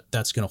wondering whether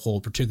that's going to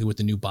hold, particularly with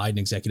the new Biden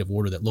executive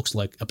order that looks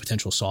like a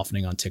potential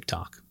softening on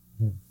TikTok.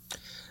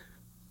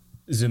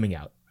 Zooming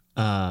out,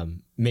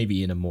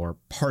 maybe in a more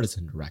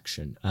partisan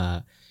direction,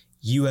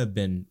 you have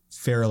been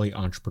fairly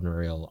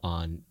entrepreneurial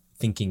on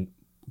thinking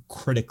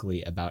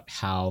critically about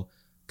how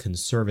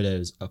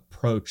conservatives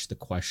approach the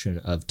question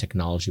of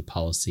technology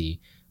policy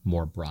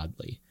more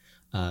broadly.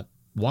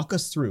 Walk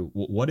us through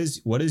what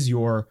is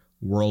your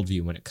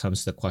worldview when it comes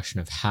to the question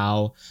of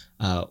how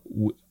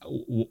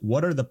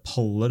what are the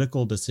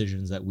political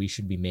decisions that we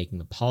should be making,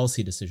 the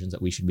policy decisions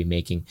that we should be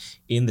making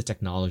in the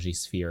technology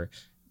sphere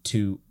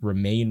to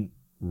remain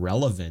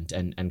relevant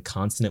and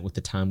consonant with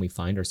the time we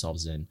find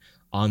ourselves in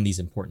on these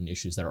important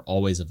issues that are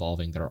always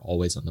evolving, that are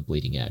always on the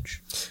bleeding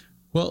edge.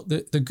 Well,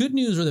 the good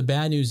news or the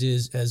bad news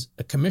is, as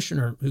a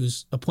commissioner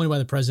who's appointed by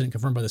the president,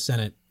 confirmed by the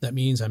Senate, that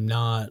means I'm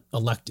not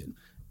elected.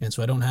 And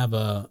so I don't have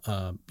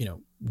a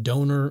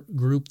donor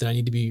group that I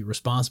need to be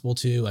responsible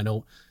to. I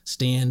don't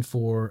stand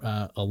for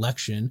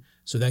election.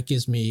 So that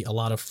gives me a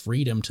lot of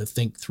freedom to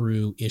think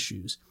through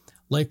issues.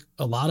 Like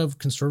a lot of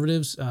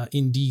conservatives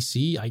in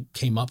DC, I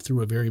came up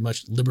through a very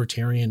much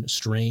libertarian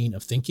strain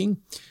of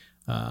thinking.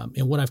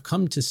 And what I've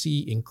come to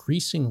see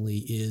increasingly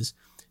is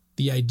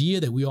the idea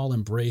that we all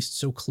embraced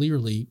so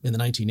clearly in the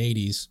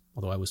 1980s,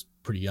 although I was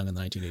pretty young in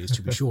the 1980s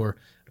to be sure,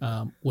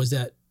 was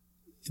that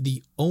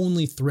the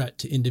only threat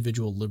to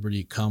individual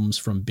liberty comes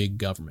from big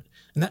government.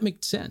 And that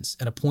makes sense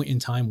at a point in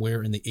time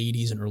where in the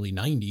 80s and early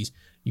 90s,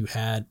 you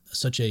had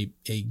such a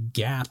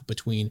gap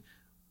between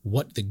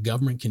what the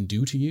government can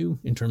do to you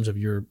in terms of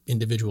your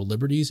individual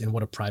liberties and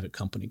what a private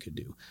company could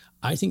do.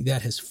 I think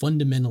that has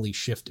fundamentally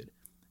shifted.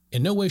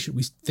 In no way should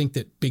we think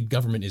that big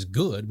government is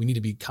good. We need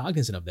to be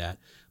cognizant of that.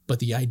 But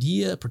the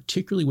idea,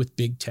 particularly with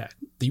big tech,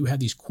 that you have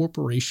these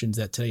corporations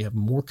that today have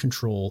more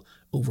control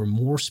over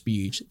more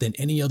speech than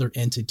any other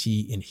entity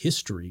in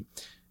history,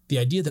 the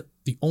idea that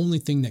the only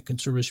thing that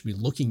conservatives should be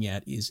looking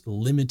at is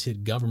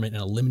limited government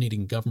and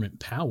eliminating government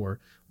power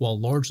while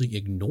largely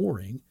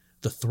ignoring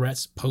the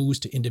threats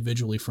posed to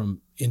individuals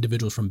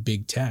from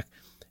big tech,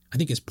 I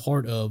think is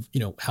part of,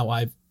 how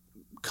I've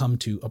come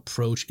to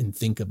approach and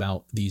think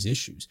about these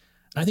issues.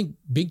 And I think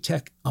big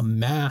tech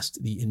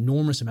amassed the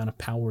enormous amount of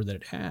power that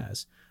it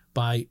has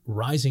by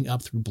rising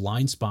up through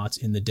blind spots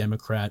in the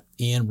Democrat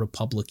and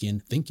Republican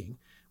thinking.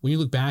 When you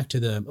look back to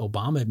the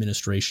Obama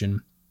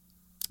administration,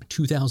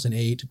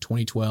 2008 to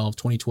 2012,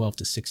 2012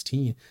 to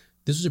 16,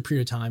 this was a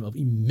period of time of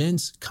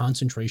immense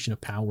concentration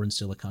of power in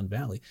Silicon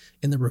Valley.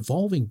 And the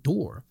revolving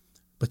door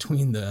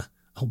between the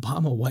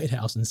Obama White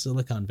House and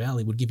Silicon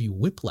Valley would give you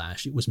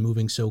whiplash. It was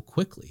moving so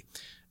quickly.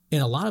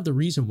 And a lot of the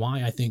reason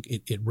why I think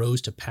it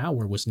rose to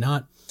power was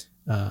not,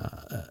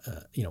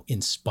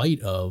 in spite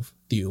of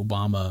the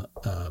Obama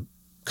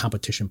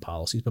competition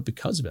policies, but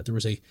because of it. There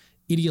was a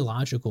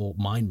ideological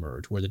mind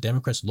merge where the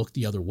Democrats looked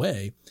the other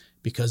way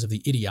because of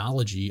the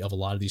ideology of a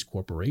lot of these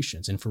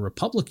corporations. And for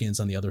Republicans,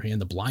 on the other hand,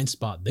 the blind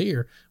spot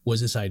there was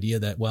this idea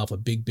that, well, if a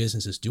big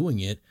business is doing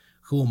it,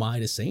 who am I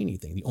to say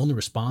anything? The only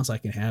response I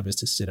can have is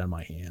to sit on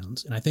my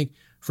hands. And I think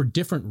for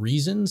different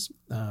reasons,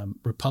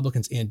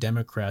 Republicans and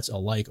Democrats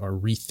alike are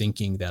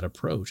rethinking that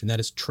approach. And that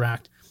has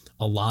tracked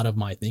a lot of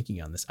my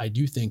thinking on this. I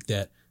do think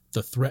that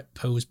the threat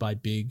posed by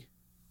big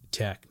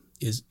tech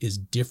is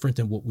different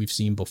than what we've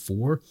seen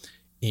before.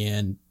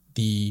 And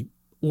the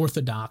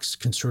orthodox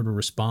conservative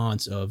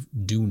response of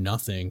do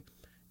nothing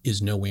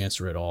is no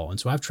answer at all. And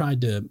so I've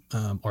tried to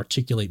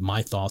articulate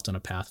my thoughts on a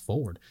path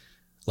forward.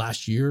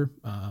 Last year,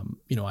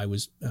 I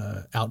was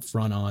out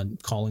front on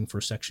calling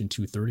for Section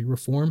 230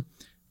 reform.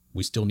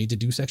 We still need to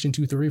do Section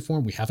 230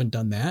 reform. We haven't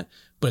done that.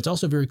 But it's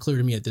also very clear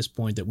to me at this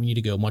point that we need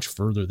to go much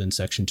further than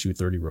Section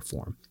 230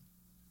 reform.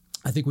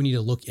 I think we need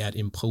to look at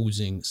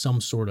imposing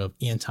some sort of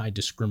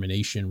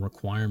anti-discrimination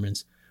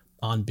requirements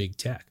on big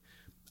tech.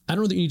 I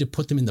don't know that you need to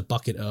put them in the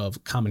bucket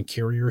of common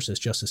carriers, as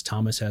Justice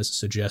Thomas has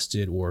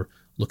suggested, or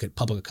look at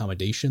public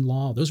accommodation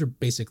law. Those are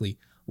basically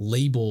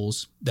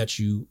labels that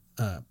you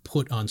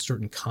put on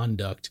certain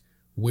conduct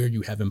where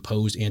you have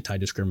imposed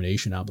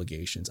anti-discrimination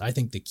obligations. I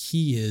think the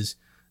key is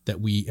that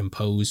we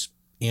impose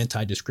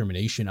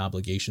anti-discrimination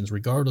obligations,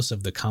 regardless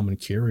of the common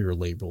carrier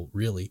label,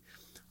 really,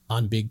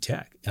 on big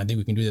tech. And I think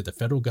we can do that at the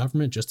federal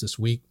government. Just this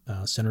week,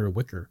 Senator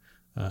Wicker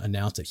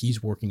announced that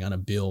he's working on a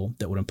bill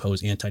that would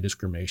impose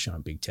anti-discrimination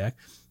on big tech.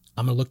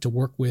 I'm going to look to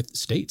work with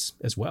states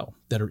as well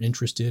that are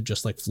interested,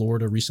 just like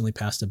Florida recently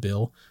passed a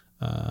bill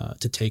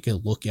to take a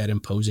look at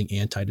imposing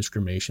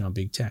anti-discrimination on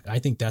big tech. I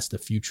think that's the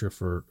future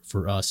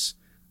for us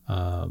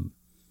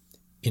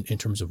in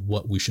terms of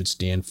what we should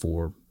stand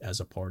for as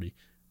a party.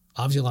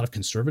 Obviously, a lot of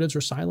conservatives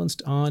are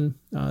silenced on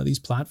these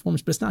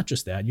platforms, but it's not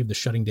just that. You have the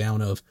shutting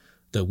down of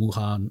the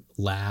Wuhan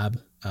lab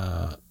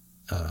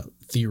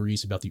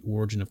theories about the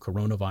origin of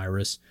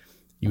coronavirus.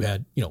 You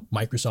had,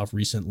 Microsoft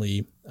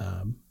recently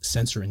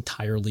censor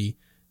entirely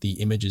the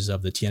images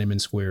of the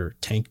Tiananmen Square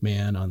tank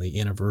man on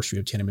the anniversary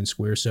of Tiananmen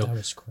Square. So that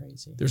was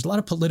crazy. There's a lot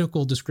of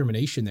political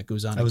discrimination that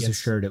goes on. I was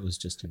assured it was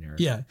just an error.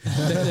 Yeah,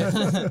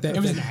 it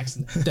was an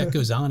accident that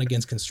goes on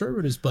against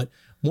conservatives. But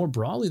more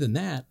broadly than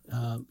that,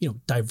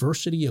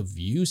 diversity of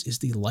views is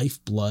the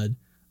lifeblood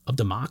of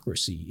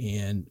democracy,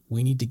 and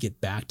we need to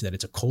get back to that.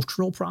 It's a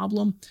cultural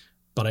problem,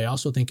 but I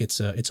also think it's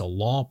a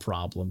law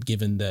problem,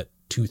 given that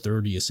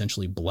 230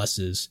 essentially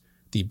blesses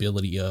the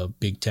ability of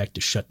big tech to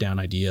shut down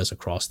ideas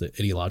across the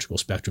ideological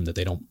spectrum that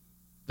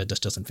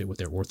just doesn't fit with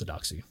their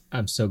orthodoxy.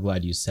 I'm so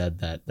glad you said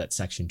that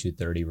Section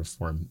 230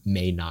 reform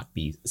may not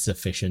be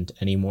sufficient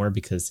anymore,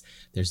 because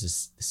there's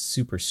this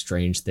super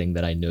strange thing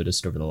that I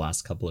noticed over the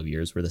last couple of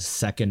years where the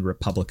second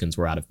Republicans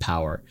were out of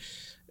power,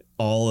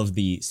 all of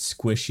the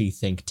squishy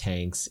think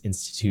tanks,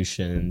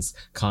 institutions,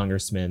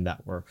 congressmen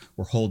that were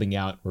holding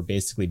out were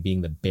basically being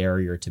the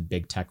barrier to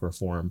big tech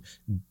reform.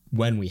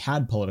 When we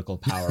had political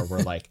power,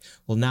 we're like,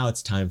 well, now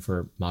it's time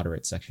for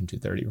moderate Section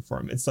 230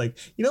 reform. It's like,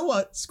 you know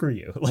what? Screw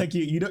you. Like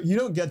you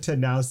don't get to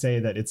now say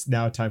that it's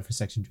now time for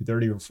Section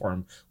 230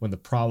 reform when the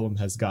problem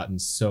has gotten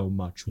so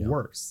much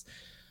worse.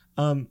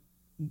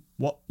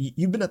 Well,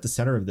 you've been at the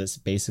center of this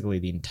basically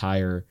the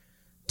entire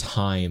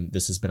time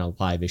this has been a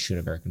live issue in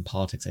American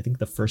politics. I think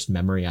the first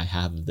memory I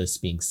have of this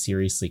being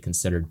seriously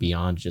considered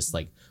beyond just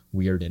like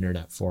weird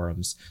internet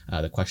forums,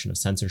 the question of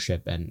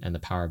censorship and the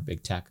power of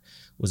big tech,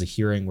 was a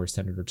hearing where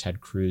Senator Ted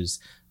Cruz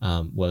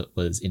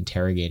was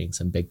interrogating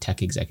some big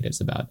tech executives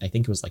about, I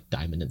think it was like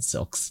Diamond and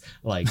Silk's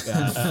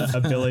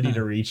ability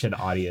to reach an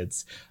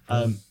audience.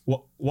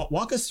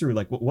 Walk us through,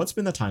 like, what's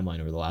been the timeline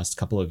over the last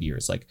couple of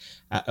years? Like,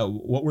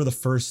 what were the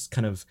first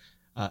kind of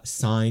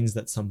signs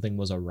that something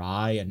was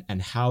awry,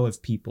 and how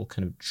have people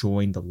kind of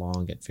joined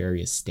along at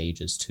various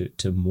stages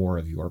to more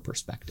of your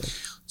perspective?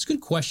 It's a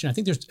good question. I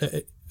think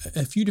there's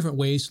a few different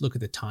ways to look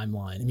at the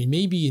timeline. I mean,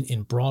 maybe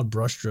in broad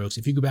brushstrokes,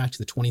 if you go back to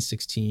the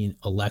 2016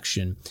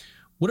 election,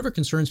 whatever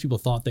concerns people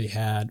thought they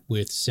had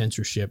with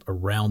censorship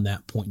around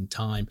that point in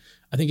time,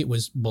 I think it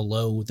was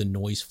below the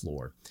noise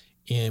floor.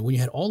 And when you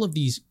had all of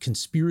these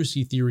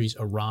conspiracy theories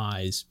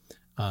arise,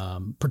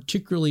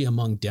 particularly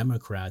among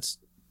Democrats,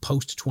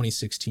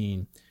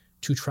 post-2016,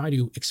 to try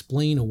to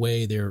explain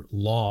away their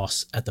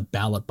loss at the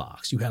ballot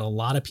box. You had a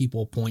lot of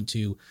people point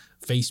to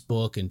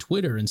Facebook and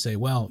Twitter and say,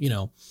 well,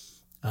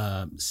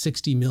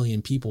 60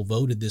 million people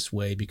voted this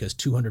way because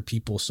 200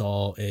 people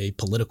saw a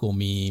political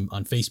meme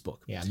on Facebook.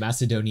 Yeah,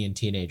 Macedonian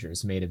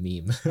teenagers made a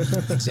meme.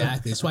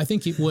 Exactly. So I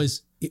think this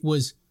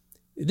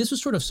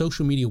was sort of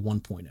social media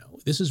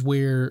 1.0. This is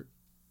where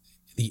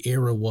the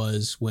era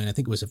was when I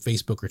think it was a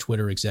Facebook or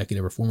Twitter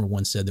executive or former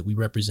one said that we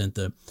represent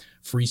the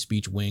free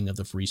speech wing of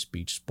the free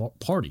speech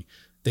party.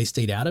 They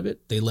stayed out of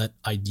it. They let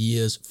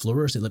ideas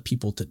flourish. They let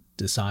people to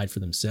decide for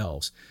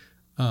themselves.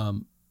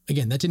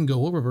 Again, that didn't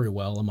go over very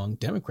well among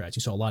Democrats.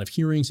 You saw a lot of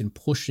hearings and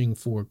pushing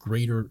for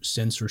greater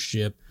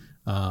censorship.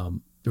 There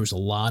was a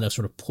lot of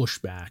sort of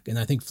pushback. And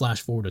I think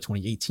flash forward to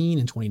 2018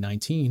 and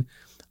 2019,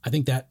 I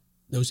think that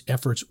those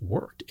efforts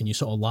worked. And you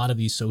saw a lot of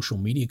these social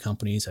media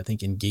companies, I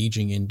think,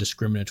 engaging in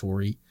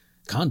discriminatory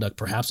conduct,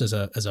 perhaps as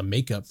a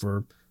makeup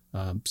for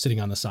sitting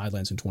on the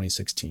sidelines in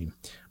 2016.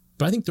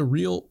 But I think the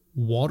real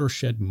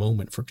watershed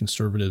moment for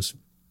conservatives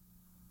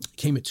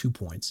came at 2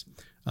 points.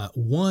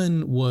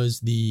 One was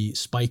the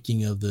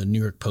spiking of the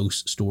New York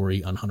Post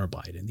story on Hunter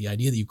Biden, the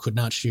idea that you could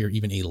not share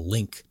even a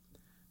link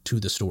to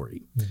the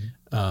story.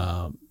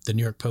 Mm-hmm. The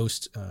New York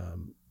Post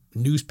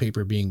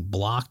newspaper being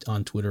blocked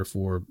on Twitter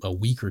for a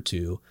week or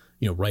two,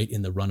 right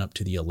in the run up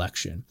to the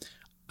election.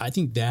 I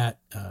think that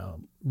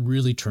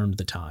really turned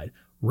the tide.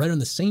 Right on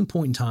the same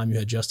point in time, you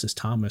had Justice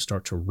Thomas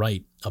start to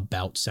write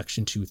about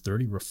Section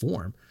 230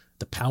 reform,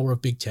 the power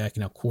of big tech,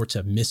 and how courts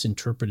have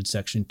misinterpreted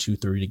Section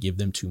 230 to give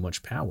them too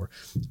much power.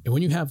 And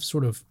when you have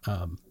sort of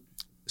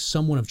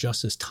someone of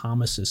Justice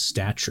Thomas's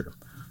stature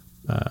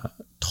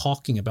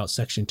talking about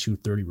Section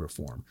 230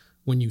 reform,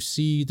 when you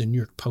see the New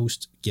York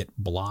Post get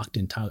blocked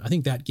entirely, I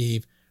think that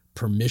gave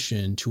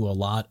permission to a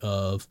lot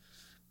of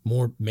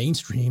more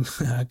mainstream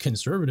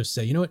conservatives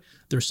say, you know what,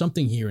 there's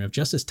something here. And if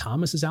Justice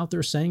Thomas is out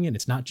there saying it,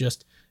 it's not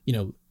just,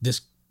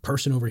 this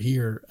person over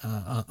here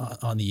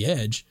on the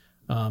edge.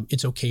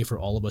 It's okay for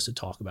all of us to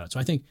talk about it. So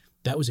I think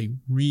that was a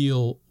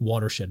real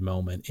watershed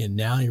moment. And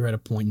now you're at a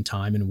point in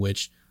time in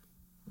which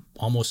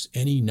almost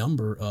any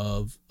number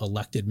of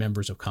elected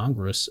members of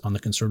Congress on the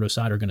conservative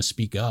side are going to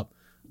speak up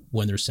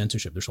when there's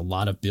censorship. There's a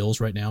lot of bills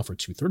right now for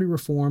 230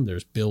 reform.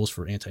 There's bills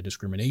for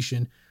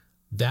anti-discrimination.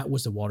 That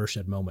was the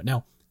watershed moment.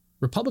 Now,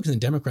 Republicans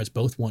and Democrats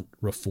both want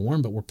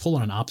reform, but we're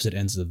pulling on opposite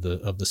ends of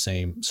the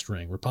same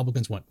string.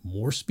 Republicans want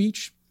more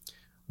speech,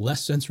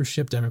 less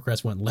censorship.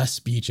 Democrats want less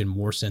speech and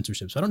more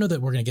censorship. So I don't know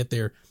that we're going to get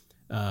there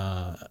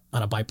on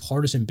a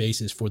bipartisan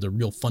basis for the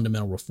real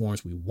fundamental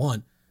reforms we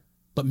want,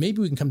 but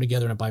maybe we can come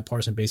together on a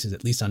bipartisan basis,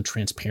 at least on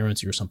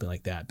transparency or something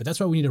like that. But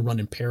that's why we need to run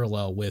in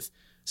parallel with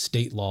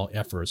state law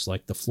efforts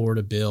like the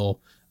Florida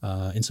bill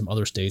and some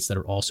other states that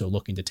are also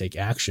looking to take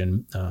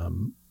action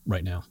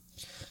right now.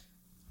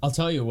 I'll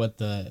tell you what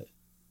the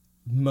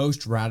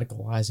most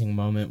radicalizing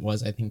moment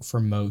was, I think, for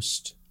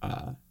most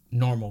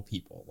normal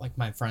people, like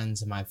my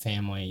friends and my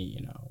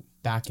family,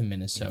 back in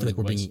Minnesota. I feel like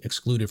we're being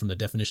excluded from the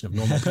definition of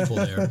normal people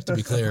there, to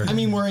be clear. I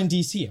mean, we're in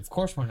DC. Of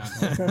course we're not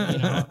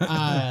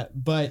normal,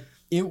 but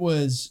it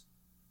was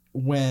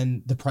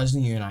when the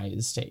president of the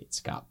United States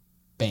got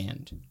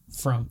banned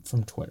from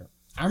Twitter.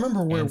 I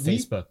remember where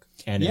Facebook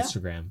and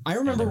Instagram. I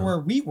remember where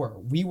we were.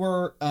 We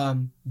were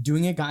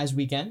doing a guys'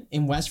 weekend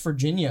in West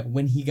Virginia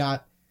when he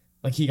got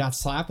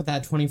slapped with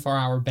that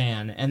 24-hour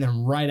ban, and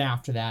then right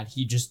after that,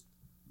 he just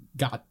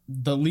got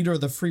the leader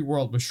of the free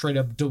world was straight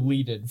up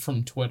deleted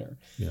from Twitter.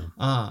 Yeah.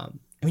 I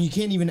mean, you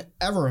can't even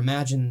ever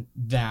imagine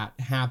that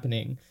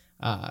happening,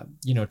 to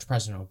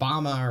President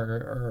Obama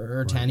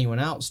or to anyone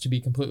else, to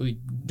be completely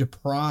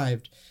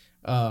deprived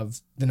of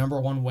the number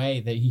one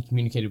way that he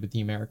communicated with the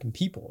American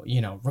people,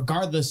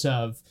 regardless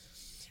of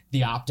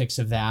the optics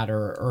of that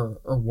or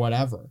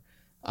whatever.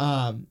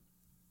 I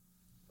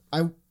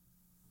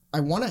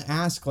want to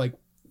ask,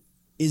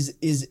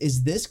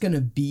 is this going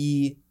to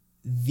be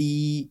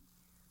the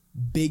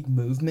big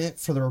movement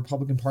for the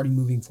Republican Party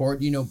moving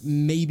forward?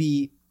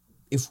 Maybe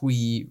if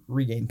we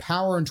regain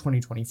power in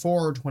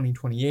 2024 or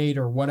 2028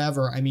 or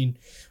whatever, I mean,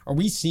 are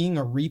we seeing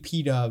a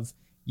repeat of,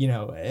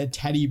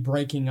 Teddy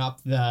breaking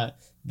up the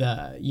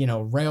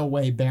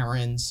railway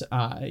barons,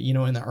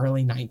 in the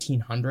early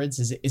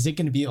 1900s? Is it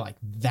going to be like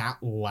that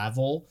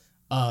level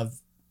of,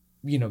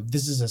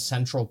 this is a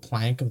central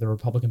plank of the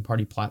Republican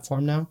Party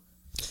platform now?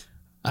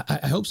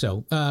 I hope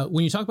so.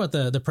 When you talk about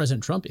the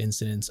President Trump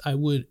incidents, I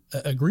would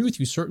agree with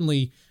you.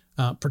 Certainly,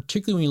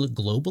 particularly when you look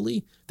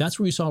globally, that's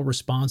where we saw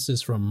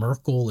responses from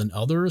Merkel and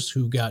others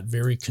who got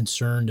very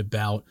concerned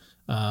about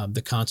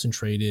the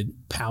concentrated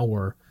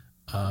power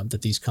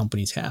that these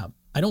companies have.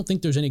 I don't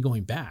think there's any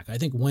going back. I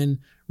think when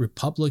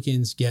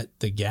Republicans get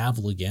the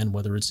gavel again,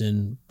 whether it's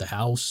in the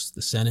House,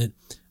 the Senate,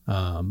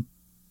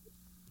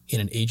 in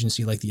an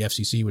agency like the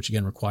FCC, which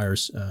again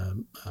requires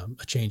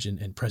a change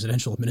in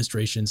presidential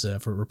administrations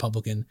for a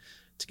Republican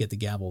to get the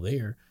gavel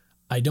there,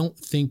 I don't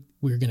think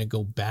we're going to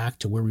go back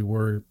to where we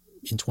were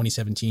in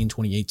 2017,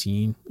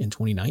 2018, and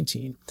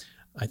 2019.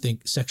 I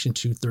think Section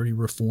 230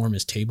 reform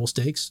is table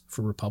stakes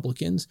for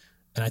Republicans.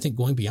 And I think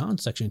going beyond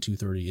Section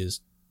 230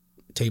 is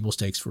table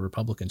stakes for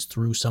Republicans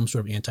through some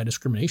sort of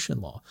anti-discrimination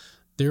law.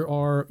 There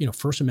are,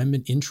 First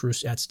Amendment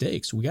interests at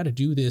stake. So we got to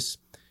do this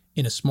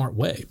in a smart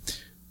way.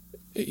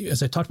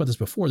 As I talked about this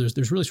before,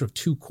 there's really sort of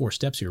two core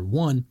steps here.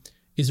 One,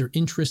 is there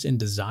interest and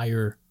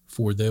desire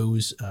for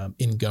those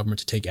in government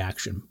to take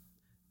action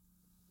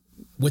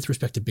with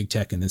respect to big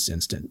tech in this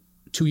instant?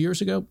 2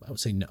 years ago, I would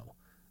say no.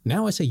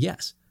 Now I say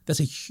yes. That's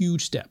a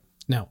huge step.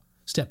 Now,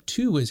 step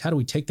two is how do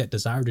we take that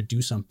desire to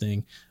do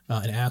something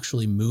and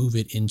actually move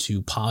it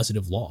into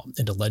positive law,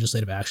 into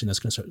legislative action that's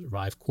going to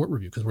survive court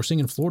review? Because we're seeing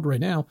in Florida right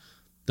now,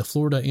 the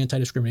Florida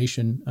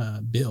anti-discrimination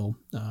bill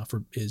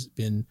has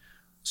been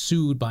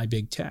sued by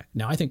big tech.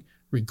 Now, I think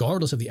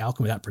regardless of the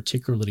outcome of that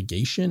particular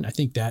litigation, I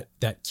think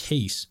that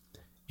case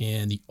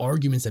and the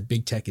arguments that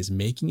big tech is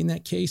making in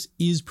that case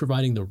is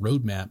providing the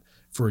roadmap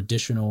for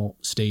additional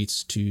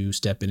states to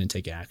step in and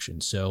take action.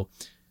 So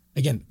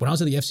again, when I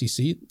was at the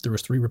FCC, there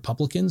was 3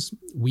 Republicans.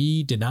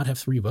 We did not have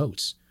 3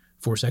 votes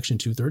for Section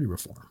 230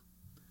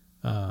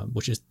 reform,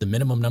 which is the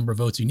minimum number of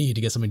votes you need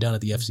to get something done at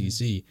the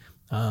FCC.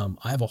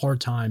 I have a hard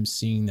time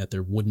seeing that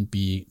there wouldn't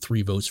be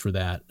 3 votes for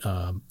that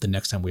the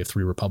next time we have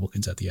 3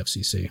 Republicans at the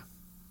FCC.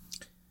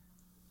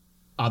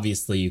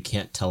 Obviously, you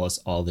can't tell us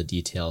all the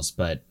details,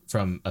 but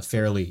from a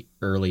fairly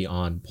early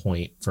on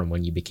point from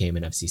when you became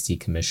an FCC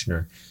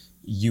commissioner,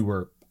 you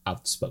were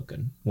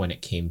outspoken when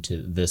it came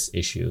to this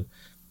issue.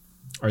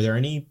 Are there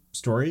any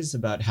stories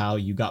about how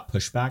you got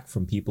pushback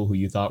from people who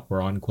you thought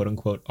were on quote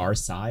unquote our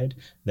side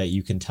that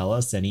you can tell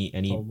us?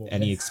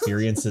 Any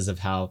experiences of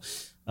how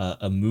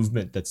a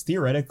movement that's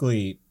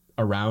theoretically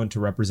around to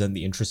represent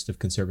the interest of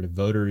conservative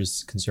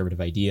voters,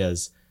 conservative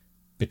ideas,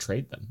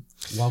 betrayed them?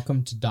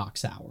 Welcome to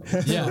Doc's Hour.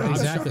 Yeah,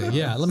 exactly.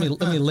 Yeah, let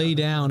me lay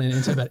down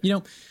and say about it. You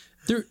know,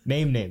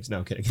 name names. No,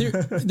 I'm kidding.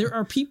 there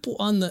are people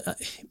on the.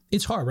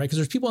 It's hard, right? Because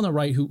there's people on the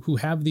right who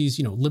have these,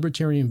 you know,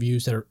 libertarian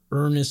views that are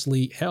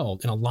earnestly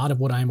held, and a lot of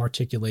what I'm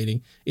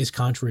articulating is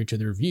contrary to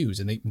their views,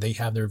 and they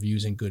have their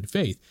views in good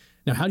faith.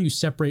 Now, how do you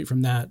separate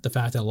from that the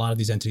fact that a lot of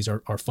these entities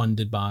are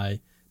funded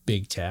by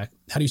big tech?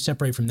 How do you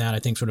separate from that? I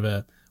think sort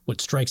of what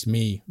strikes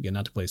me, again,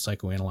 not to play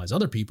psychoanalyze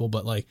other people,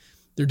 but like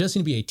there does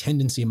seem to be a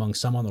tendency among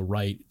some on the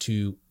right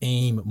to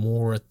aim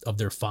more of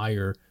their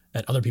fire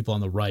at other people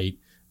on the right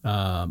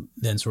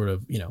than sort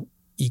of, you know,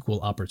 equal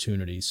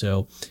opportunity.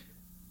 So,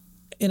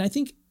 and I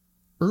think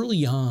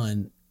early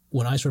on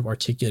when I sort of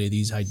articulated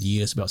these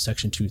ideas about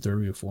Section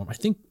 230 reform, I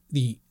think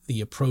the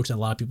approach that a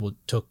lot of people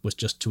took was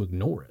just to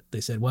ignore it.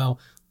 They said, well,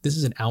 this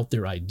is an out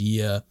there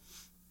idea.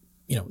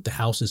 You know, the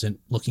House isn't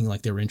looking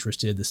like they're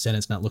interested. The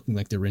Senate's not looking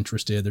like they're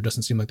interested. There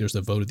doesn't seem like there's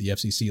a vote at the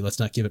FCC. Let's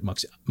not give it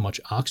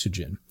much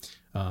oxygen.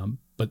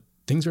 But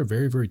things are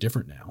very, very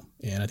different now.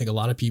 And I think a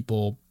lot of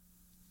people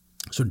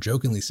sort of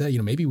jokingly say, you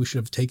know, maybe we should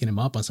have taken him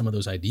up on some of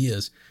those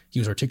ideas he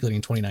was articulating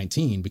in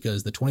 2019,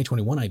 because the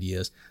 2021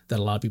 ideas that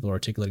a lot of people are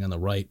articulating on the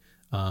right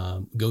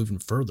go even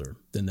further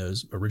than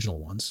those original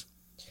ones.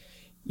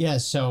 Yeah,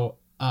 so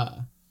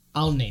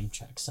I'll name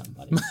check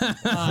somebody.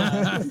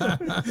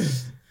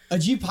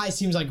 Ajit Pai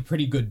seems like a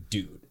pretty good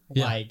dude.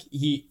 Yeah. Like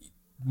he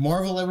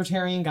more of a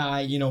libertarian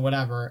guy, you know,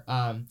 whatever.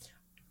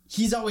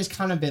 He's always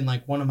kind of been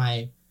like one of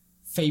my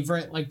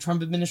favorite like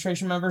Trump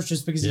administration members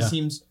just because he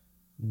seems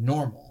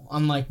normal,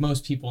 unlike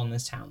most people in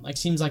this town. Like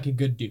seems like a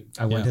good dude.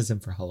 I went as him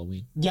for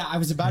Halloween. Yeah, I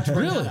was about to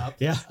bring that up.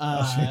 Yeah.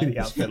 I'll show you the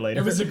outfit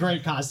later. It was a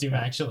great costume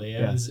actually.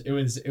 It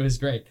was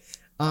great.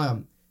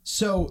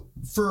 So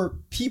for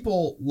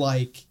people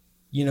like,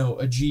 you know,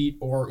 Ajit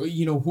or,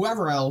 you know,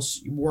 whoever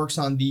else works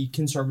on the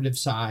conservative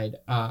side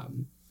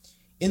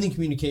in the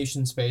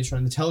communication space or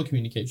in the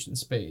telecommunications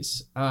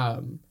space,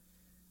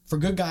 for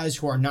good guys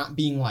who are not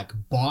being like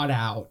bought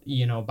out,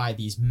 you know, by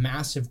these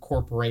massive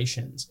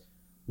corporations,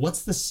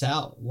 what's the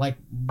sell? Like,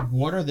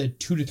 what are the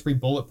 2 to 3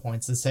 bullet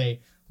points that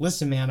say,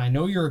 listen, man, I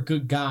know you're a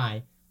good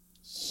guy.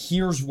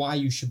 Here's why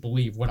you should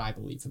believe what I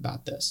believe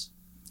about this.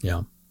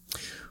 Yeah.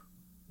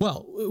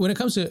 Well, when it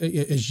comes to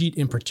Ajit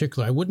in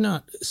particular, I would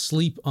not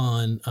sleep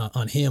on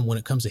him when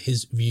it comes to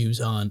his views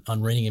on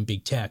reining in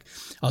big tech.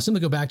 I'll simply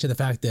go back to the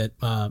fact that,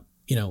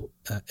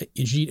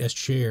 Ajit as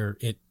chair,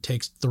 it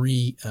takes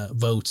 3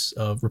 votes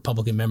of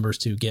Republican members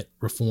to get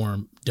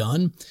reform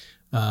done.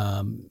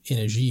 And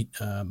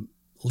Ajit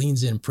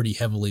leans in pretty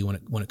heavily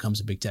when it comes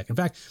to big tech. In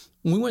fact,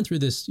 when we went through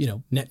this, you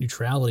know, net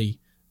neutrality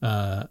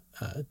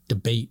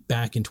debate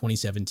back in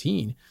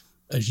 2017,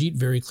 Ajit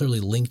very clearly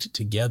linked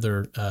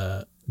together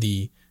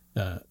the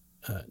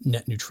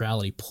net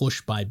neutrality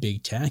push by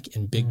big tech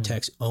and big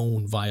tech's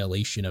own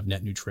violation of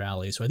net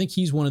neutrality. So I think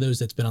he's one of those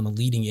that's been on the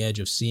leading edge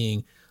of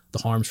seeing the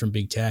harms from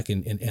big tech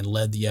and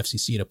led the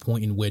FCC at a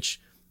point in which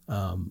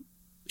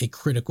a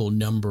critical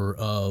number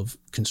of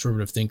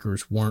conservative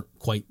thinkers weren't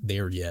quite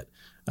there yet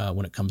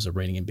when it comes to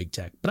reining in big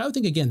tech. But I would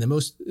think, again,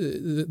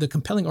 the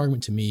compelling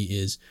argument to me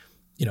is,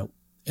 you know,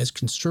 as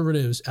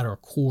conservatives at our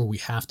core, we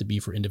have to be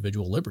for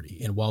individual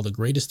liberty. And while the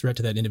greatest threat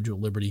to that individual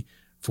liberty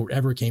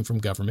forever came from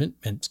government,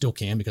 and still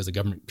can because the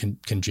government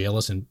can jail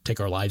us and take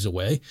our lives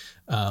away,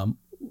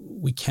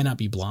 we cannot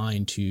be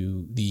blind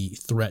to the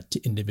threat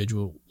to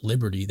individual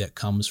liberty that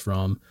comes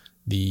from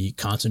the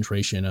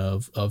concentration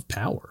of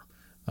power.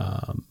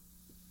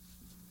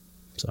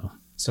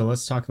 So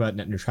let's talk about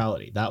net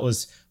neutrality. That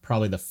was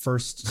probably the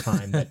first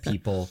time that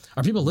people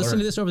are people listening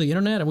to this over the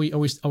internet. Are we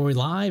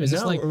live? Is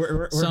this like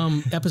we're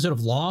some episode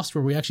of Lost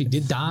where we actually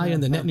did die in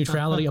the net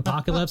neutrality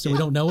apocalypse and we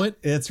don't know it?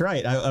 It's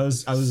right. I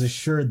was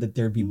assured that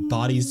there'd be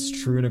bodies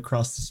strewn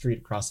across the street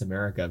across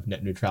America if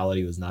net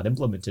neutrality was not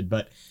implemented,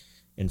 but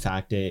in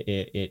fact,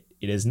 it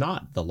is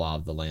not the law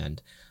of the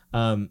land.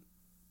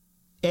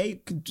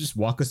 Could just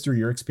walk us through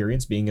your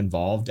experience being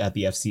involved at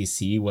the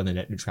FCC when the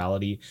net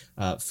neutrality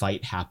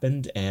fight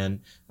happened, and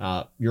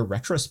your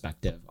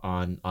retrospective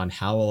on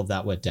how all of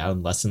that went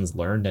down, lessons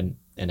learned,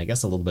 and I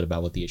guess a little bit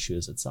about what the issue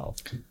is itself.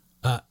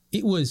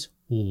 It was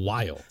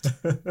wild.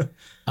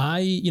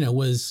 I,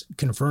 was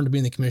confirmed to be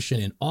in the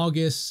commission in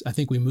August. I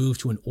think we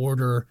moved to an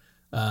order,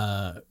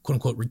 quote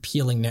unquote,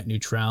 repealing net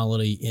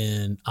neutrality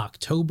in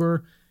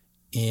October.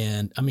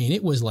 And I mean,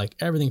 it was like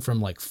everything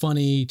from like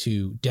funny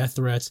to death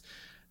threats.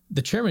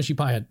 The chairman, she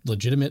probably had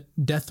legitimate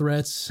death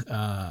threats.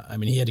 I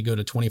mean, he had to go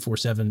to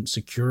 24/7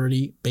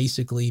 security.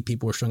 Basically,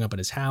 people were showing up at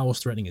his house,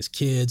 threatening his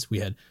kids. We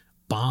had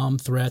bomb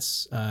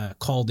threats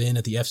called in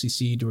at the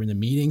FCC during the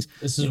meetings.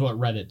 This is what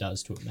Reddit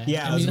does to him, man.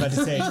 Yeah, I was about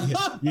to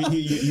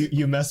say,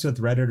 you mess with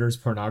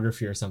Redditors'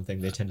 pornography or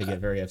something, they tend to get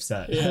very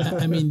upset. Yeah.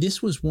 I mean,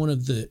 this was one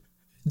of the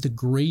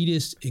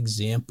greatest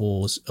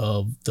examples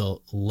of the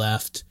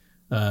left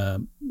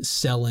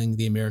selling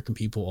the American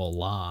people a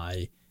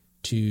lie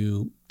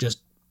to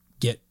just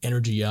get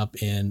energy up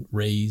and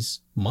raise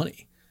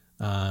money.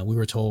 We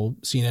were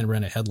told, CNN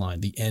ran a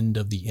headline, "The End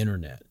of the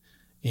Internet."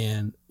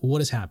 And what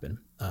has happened?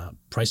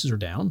 Prices are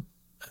down.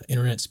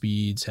 Internet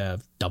speeds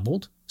have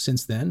doubled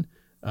since then.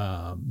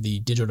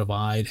 The digital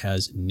divide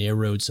has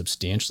narrowed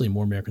substantially.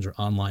 More Americans are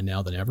online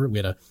now than ever. We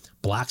had a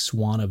black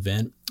swan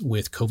event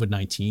with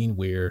COVID-19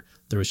 where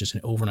there was just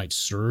an overnight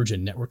surge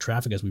in network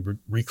traffic as we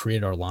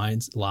recreated our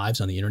lives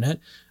on the internet.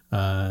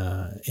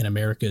 And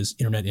America's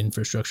internet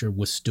infrastructure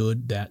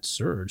withstood that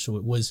surge.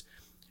 So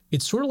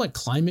it's sort of like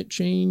climate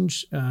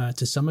change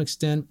to some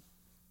extent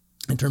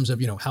in terms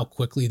of, how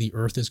quickly the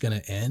earth is going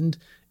to end,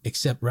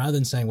 except rather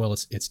than saying, well,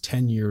 it's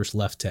 10 years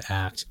left to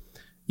act,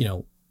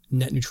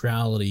 net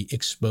neutrality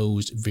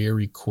exposed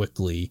very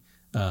quickly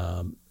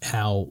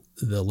how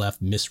the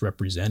left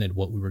misrepresented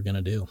what we were going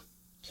to do.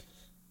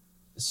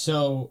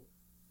 So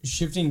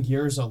shifting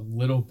gears a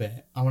little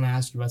bit, I want to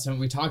ask you about something.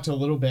 We talked a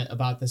little bit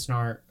about this in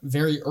our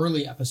very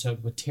early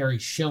episode with Terry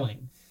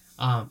Schilling.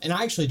 And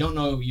I actually don't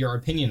know your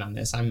opinion on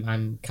this.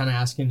 I'm kind of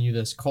asking you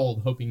this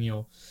cold, hoping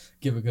you'll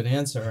give a good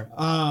answer.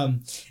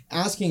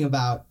 Asking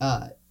about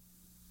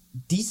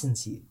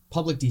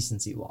public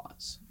decency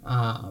laws,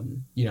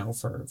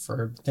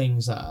 for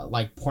things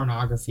like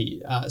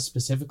pornography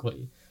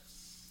specifically.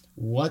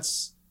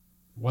 What's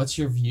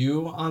your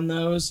view on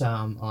those,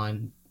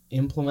 on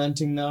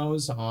implementing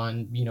those,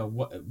 on,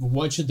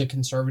 what should the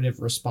conservative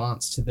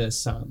response to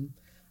this,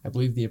 I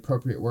believe the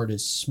appropriate word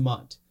is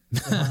smut,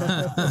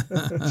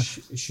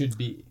 should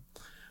be?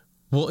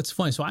 Well, it's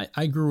funny. So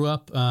I grew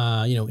up,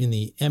 in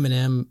the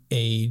Eminem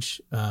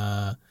age,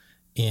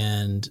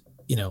 and,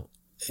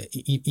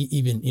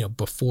 even,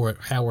 before it,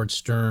 Howard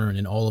Stern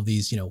and all of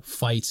these,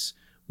 fights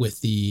with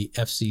the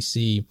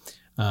FCC.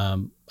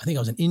 I think I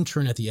was an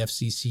intern at the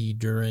FCC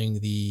during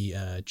the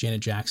Janet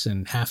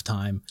Jackson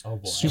halftime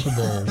Super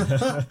Bowl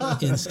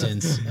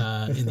instance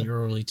in the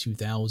early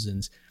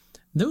 2000s.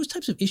 Those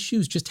types of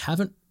issues just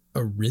haven't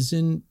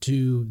arisen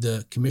to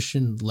the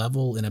commission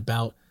level in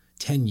about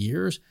 10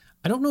 years.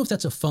 I don't know if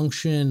that's a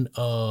function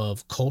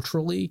of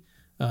culturally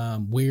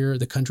where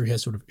the country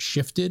has sort of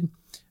shifted,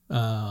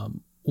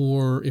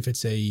 or if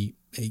it's a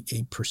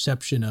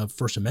perception of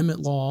First Amendment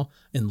law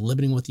and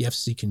limiting what the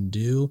FCC can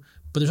do.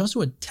 But there's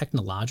also a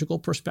technological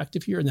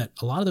perspective here, in that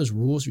a lot of those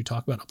rules you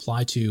talk about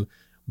apply to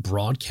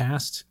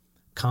broadcast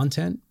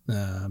content,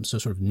 so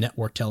sort of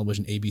network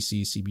television,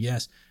 ABC,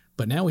 CBS.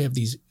 But now we have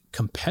these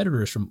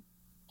competitors from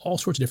all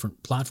sorts of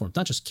different platforms,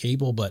 not just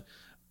cable, but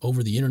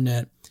over the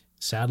internet,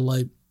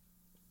 satellite.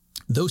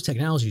 Those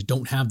technologies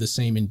don't have the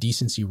same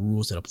indecency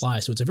rules that apply.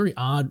 So it's a very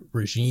odd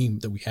regime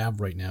that we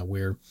have right now,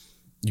 where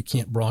you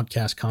can't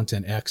broadcast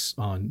content X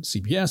on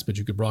CBS, but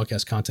you could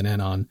broadcast content N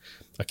on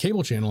a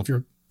cable channel. If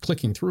you're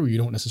clicking through, you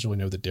don't necessarily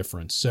know the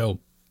difference. So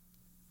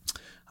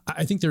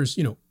I think there's,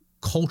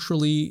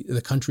 culturally,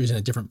 the country is in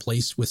a different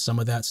place with some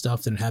of that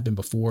stuff than it had been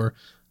before.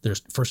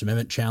 There's First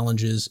Amendment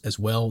challenges as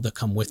well that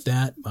come with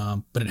that.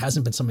 But it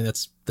hasn't been something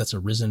that's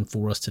arisen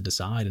for us to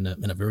decide in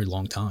a very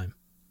long time.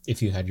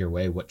 If you had your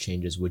way, what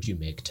changes would you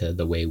make to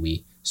the way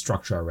we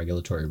structure our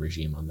regulatory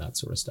regime on that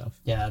sort of stuff?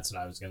 Yeah, that's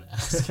what I was going to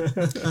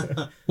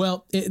ask.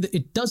 Well,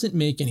 it doesn't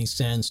make any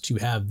sense to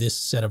have this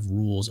set of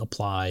rules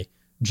apply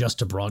just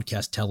to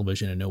broadcast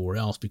television and nowhere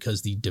else,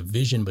 because the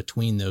division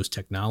between those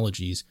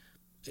technologies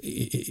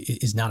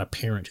is not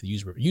apparent to the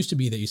user. It used to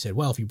be that you said,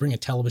 well, if you bring a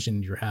television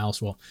into your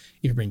house, if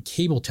you bring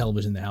cable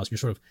television in the house, you're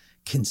sort of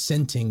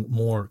consenting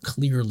more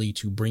clearly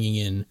to bringing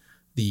in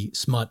the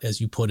smut, as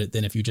you put it,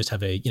 than if you just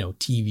have a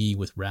TV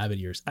with rabbit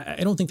ears. I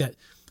don't think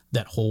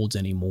that holds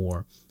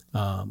anymore.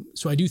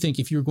 So I do think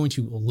if you're going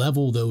to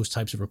level those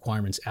types of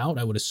requirements out,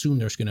 I would assume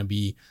there's going to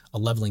be a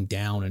leveling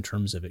down in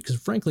terms of it. Because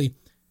frankly,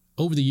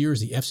 over the years,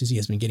 the FCC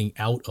has been getting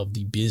out of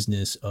the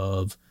business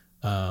of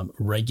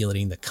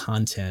regulating the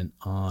content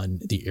on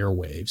the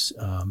airwaves.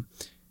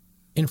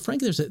 And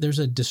frankly, there's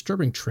a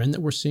disturbing trend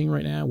that we're seeing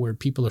right now, where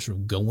people are sort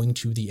of going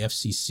to the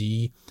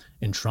FCC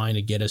and trying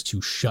to get us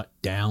to shut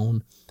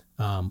down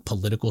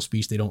political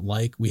speech they don't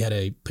like. We had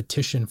a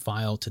petition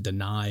filed to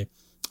deny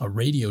a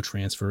radio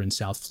transfer in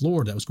South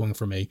Florida that was going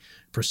from a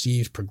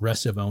perceived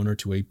progressive owner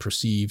to a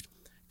perceived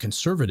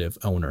conservative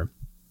owner,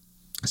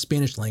 a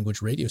Spanish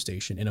language radio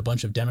station. And a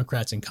bunch of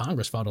Democrats in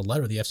Congress filed a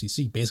letter to the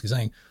FCC basically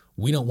saying,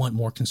 we don't want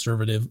more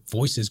conservative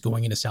voices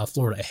going into South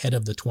Florida ahead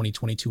of the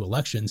 2022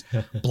 elections.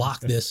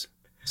 Block this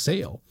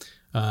sale.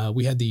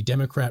 We had the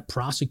Democrat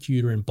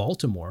prosecutor in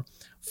Baltimore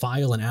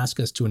file and ask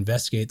us to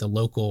investigate the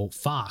local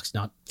Fox,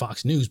 not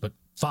Fox News, but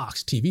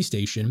Fox TV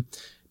station,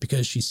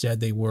 because she said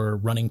they were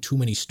running too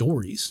many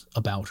stories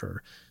about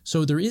her.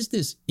 So there is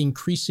this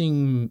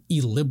increasing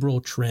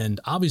illiberal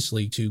trend,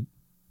 obviously, to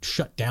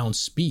shut down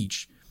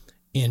speech.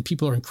 And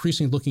people are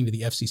increasingly looking to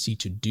the FCC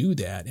to do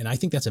that. And I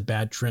think that's a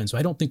bad trend. So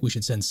I don't think we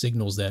should send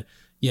signals that,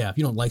 if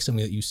you don't like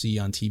something that you see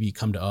on TV,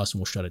 come to us and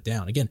we'll shut it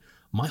down. Again,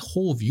 my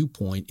whole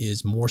viewpoint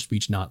is more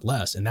speech, not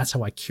less. And that's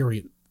how I carry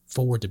it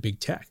forward to big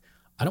tech.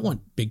 I don't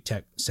want big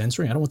tech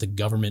censoring. I don't want the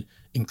government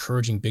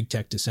encouraging big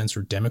tech to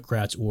censor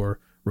Democrats or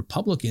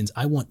Republicans,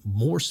 I want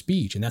more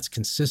speech, and that's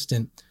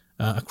consistent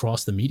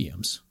across the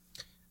mediums.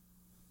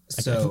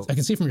 So I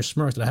can see from your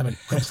smirk that I haven't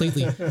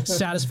completely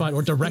satisfied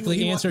or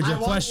directly answered your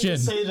question. I want you to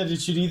say that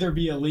it should either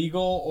be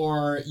illegal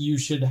or you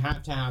should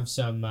have to have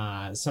some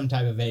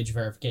type of age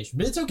verification.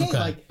 But it's okay.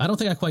 Like, I don't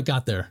think I quite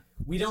got there.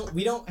 We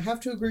don't have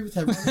to agree with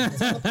everything.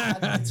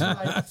 It's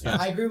fine.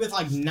 I agree with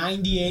like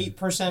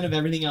 98% of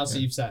everything else that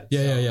you've said.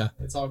 Yeah.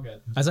 It's all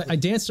good. As I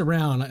danced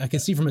around, I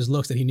could see from his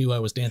looks that he knew I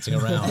was dancing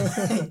around.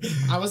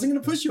 I wasn't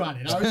going to push you on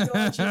it. I was going to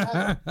let you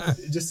have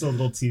it. just a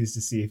little tease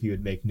to see if you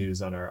would make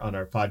news on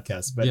our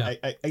podcast. But Yeah.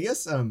 I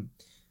guess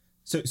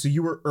so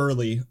you were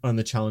early on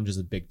the challenges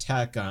of big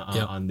tech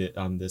on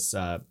this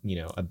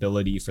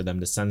ability for them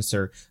to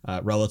censor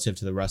relative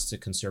to the rest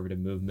of conservative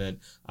movement,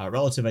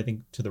 relative I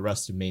think to the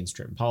rest of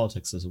mainstream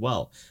politics as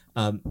well.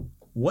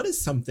 What is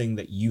something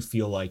that you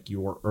feel like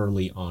you're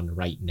early on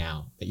right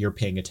now that you're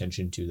paying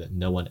attention to that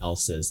no one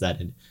else is, that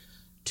in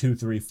 2,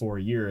 3, 4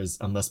 years,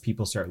 unless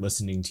people start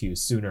listening to you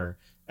sooner,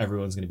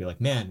 everyone's going to be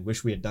like, man,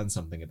 wish we had done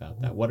something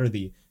about that? What are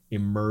the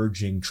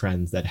emerging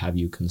trends that have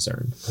you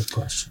concerned? Good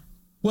question.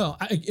 Well,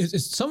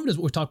 some of it is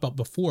what we talked about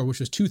before,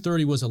 which was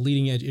 230 was a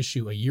leading edge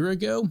issue a year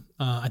ago.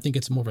 I think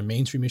it's more of a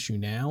mainstream issue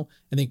now.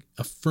 I think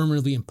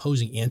affirmatively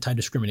imposing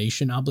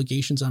anti-discrimination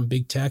obligations on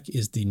big tech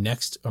is the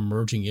next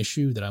emerging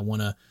issue that I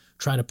want to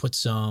try to put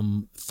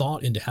some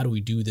thought into. How do we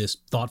do this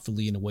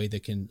thoughtfully in a way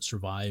that can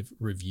survive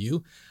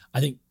review? I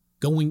think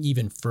going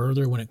even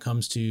further when it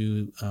comes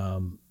to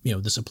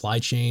the supply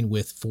chain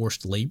with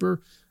forced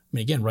labor. I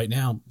mean, again, right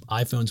now,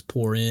 iPhones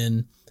pour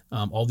in,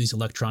 all these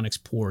electronics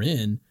pour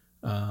in.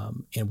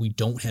 And we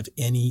don't have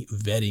any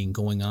vetting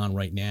going on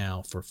right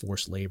now for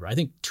forced labor. I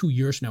think 2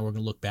 years from now, we're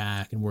going to look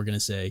back and we're going to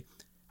say,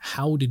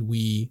 how did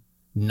we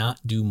not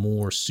do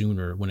more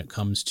sooner when it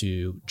comes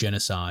to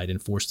genocide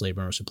and forced labor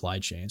in our supply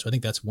chain? So I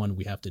think that's one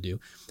we have to do.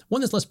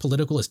 One that's less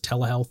political is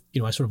telehealth.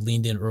 I sort of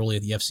leaned in early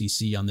at the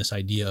FCC on this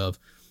idea of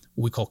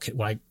what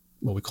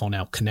we call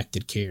now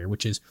connected care,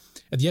 which is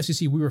at the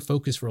FCC, we were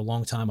focused for a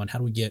long time on how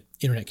do we get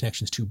internet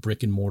connections to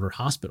brick and mortar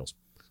hospitals.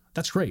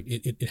 That's great.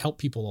 It helped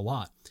people a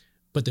lot.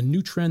 But the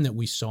new trend that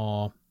we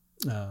saw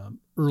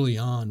early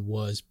on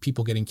was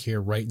people getting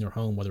care right in their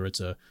home, whether it's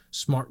a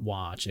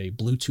smartwatch, a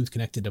Bluetooth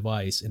connected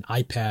device, an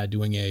iPad,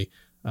 doing a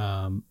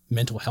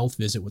mental health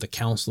visit with a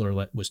counselor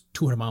that was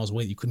 200 miles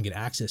away that you couldn't get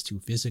access to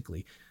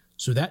physically.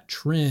 So that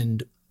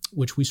trend,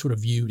 which we sort of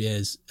viewed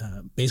as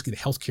basically the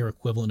healthcare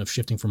equivalent of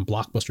shifting from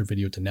Blockbuster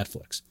Video to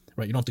Netflix,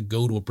 right? You don't have to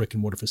go to a brick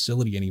and mortar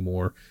facility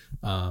anymore.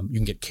 You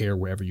can get care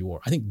wherever you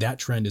are. I think that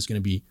trend is going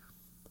to be,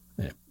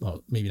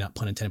 well, maybe not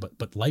pun intended,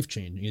 but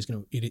life-changing.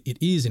 It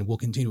is and will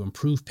continue to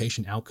improve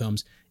patient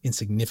outcomes and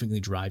significantly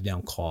drive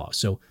down costs.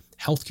 So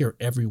healthcare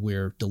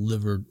everywhere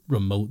delivered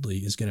remotely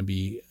is going to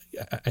be,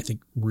 I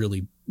think,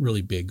 really,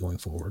 really big going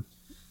forward.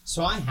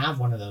 So I have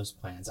one of those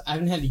plans. I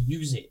haven't had to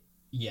use it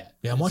yet.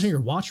 Yeah, I'm watching your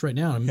watch right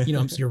now.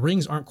 Your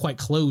rings aren't quite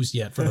closed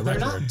yet for the They're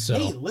record. not. So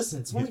Hey, listen,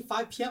 it's only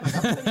 5 p.m. I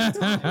got plenty of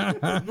time.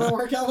 I'm gonna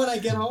work out when I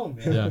get home,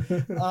 man.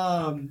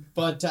 Yeah.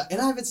 But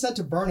I have it set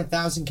to burn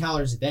 1,000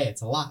 calories a day.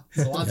 It's a lot.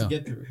 It's a lot to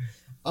get through.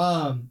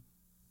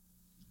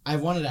 I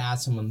wanted to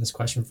ask someone this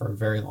question for a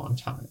very long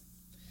time.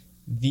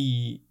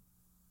 The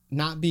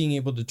not being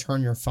able to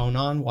turn your phone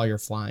on while you're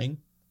flying,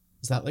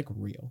 is that like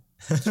real?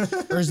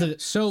 Or is it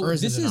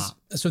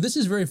this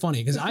is very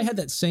funny because I had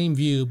that same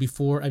view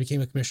before I became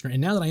a commissioner,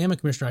 and now that I am a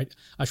commissioner,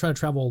 I try to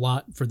travel a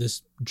lot for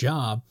this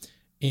job,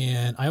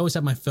 and I always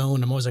have my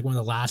phone. I'm always like one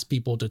of the last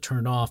people to turn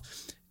it off,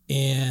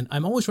 and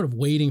I'm always sort of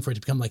waiting for it to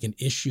become like an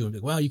issue and be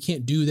like, well, you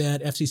can't do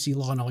that, FCC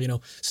law, and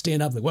I'll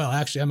stand up like, well,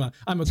 actually,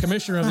 I'm a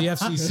commissioner of the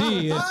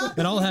FCC,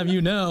 and I'll have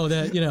you know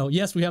that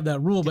yes, we have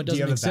that rule, but it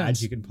doesn't make sense. Do you have a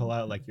badge you can pull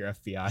out like your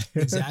FBI?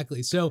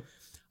 Exactly. So.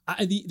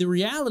 The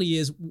reality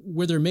is,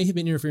 where there may have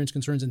been interference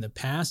concerns in the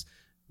past,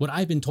 what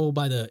I've been told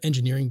by the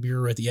engineering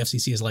bureau at the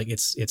FCC is like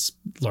it's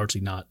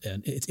largely not,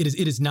 and it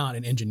is not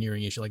an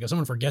engineering issue. Like if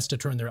someone forgets to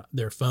turn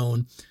their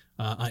phone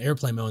on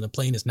airplane mode, the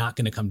plane is not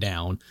going to come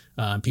down.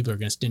 People are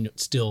going to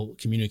still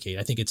communicate.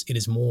 I think it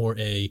is more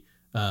a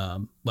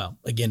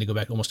again, to go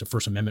back almost to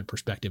First Amendment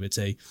perspective, it's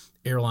a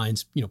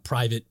airline's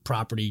private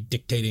property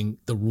dictating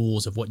the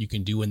rules of what you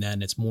can do in that,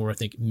 and it's more, I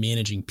think,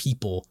 managing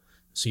people.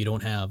 So you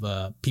don't have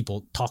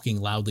people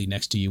talking loudly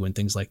next to you and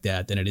things like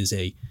that, then it is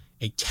a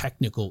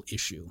technical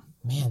issue.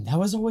 Man, that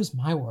was always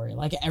my worry.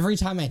 Like every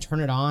time I turn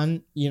it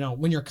on,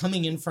 when you're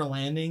coming in for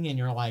landing and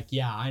you're like,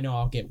 yeah, I know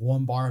I'll get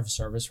 1 bar of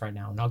service right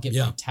now. And I'll get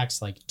my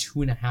text like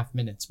 2.5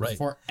 minutes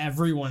before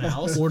everyone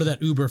else. Order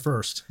that Uber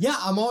first. Yeah,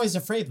 I'm always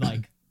afraid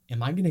like,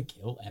 am I gonna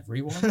kill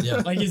everyone? Yeah.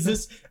 Like, is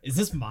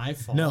this my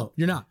fault? No,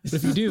 you're not. But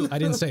if you do, I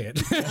didn't say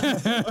it.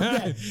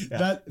 Okay.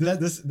 Yeah.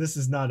 This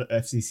is not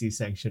FCC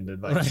sanctioned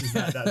advice.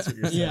 Right. That's what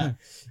you're saying.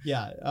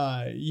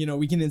 Yeah.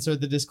 We can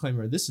insert the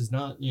disclaimer. This is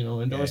not,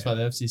 endorsed by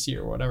the FCC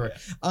or whatever.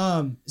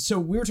 Yeah. So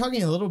we were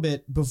talking a little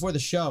bit before the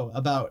show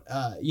about,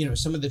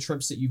 some of the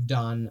trips that you've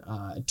done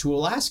to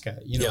Alaska,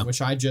 which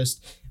I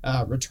just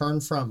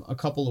returned from a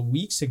couple of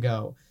weeks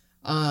ago.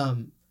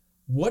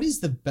 What is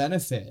the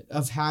benefit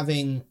of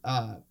having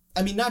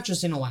I mean, not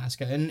just in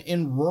Alaska,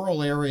 in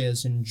rural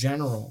areas in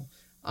general,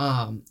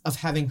 of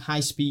having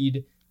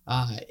high-speed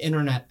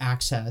internet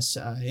access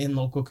in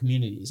local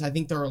communities. I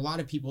think there are a lot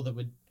of people that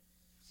would,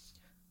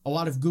 a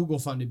lot of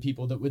Google-funded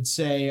people that would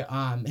say,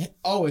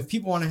 oh, if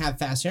people want to have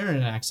fast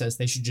internet access,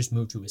 they should just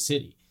move to a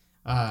city.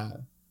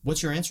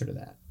 What's your answer to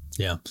that?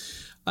 Yeah,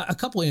 a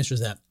couple answers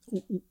to that.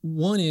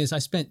 One is I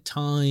spent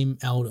time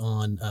out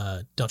on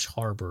Dutch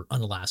Harbor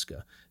on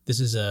Alaska. This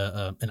is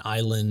an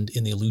island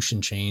in the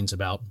Aleutian Chains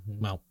about,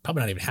 well,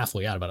 probably not even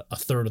halfway out, about a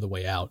third of the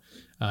way out.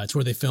 It's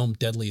where they filmed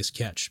Deadliest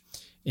Catch.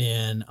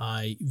 And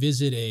I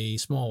visit a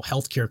small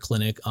healthcare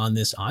clinic on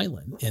this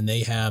island, and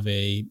they have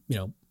a,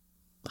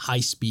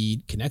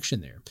 high-speed connection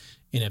there.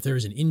 And if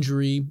there's an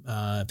injury,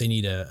 if they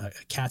need a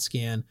CAT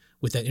scan,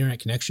 with that internet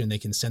connection, they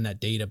can send that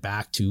data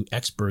back to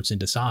experts and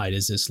decide,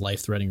 is this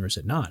life-threatening or is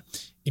it not?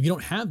 If you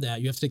don't have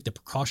that, you have to take the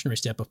precautionary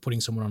step of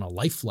putting someone on a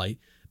life flight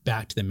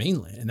back to the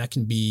mainland. And that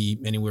can be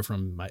anywhere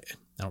from, I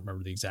don't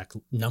remember the exact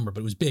number,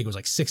 but it was big. It was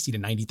like $60,000 to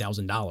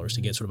 $90,000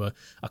 to get sort of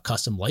a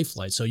custom life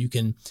flight. So you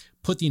can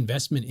put the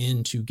investment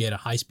in to get a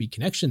high-speed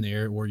connection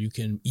there, or you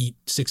can eat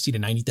 $60,000 to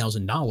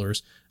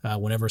 $90,000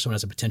 whenever someone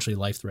has a potentially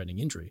life-threatening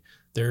injury.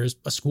 There's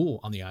a school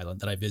on the island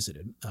that I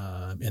visited,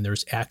 and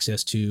there's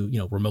access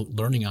to remote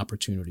learning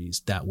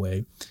opportunities that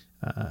way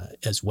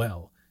as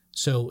well.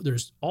 So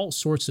there's all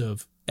sorts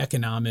of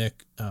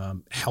economic,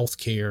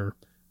 healthcare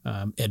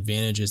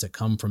advantages that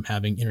come from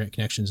having internet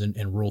connections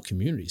in rural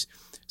communities.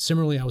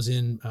 Similarly, I was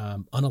in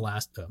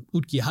Unalaska,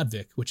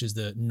 Utqiagvik, which is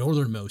the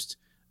northernmost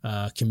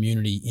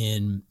community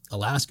in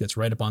Alaska. It's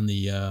right up on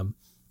the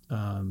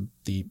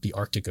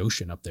Arctic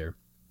Ocean up there.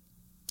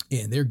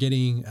 And they're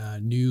getting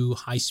new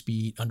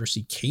high-speed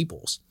undersea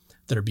cables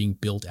that are being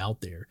built out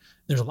there.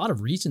 There's a lot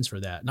of reasons for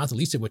that, not the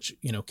least of which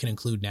can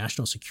include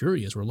national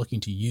security, as we're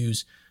looking to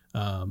use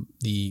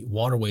the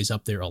waterways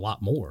up there a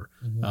lot more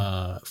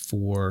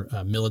for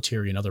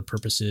military and other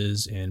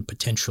purposes, and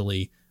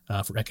potentially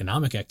for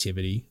economic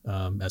activity,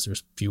 as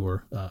there's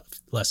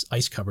less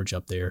ice coverage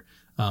up there.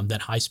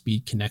 That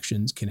high-speed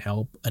connections can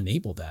help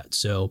enable that.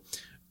 So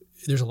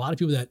there's a lot of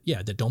people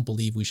that don't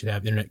believe we should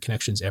have internet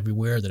connections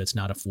everywhere, that it's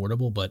not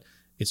affordable, but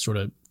it's sort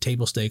of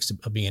table stakes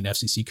of being an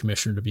FCC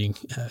commissioner to being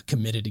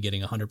committed to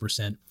getting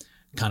 100%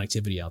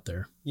 connectivity out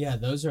there. Yeah,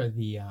 those are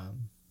the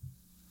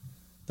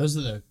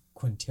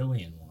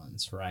quintillion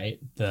ones, right?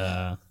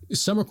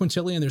 Some are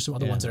quintillion. There's some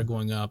other ones that are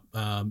going up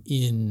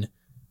in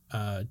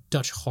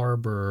Dutch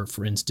Harbor,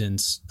 for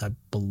instance. I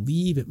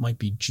believe it might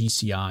be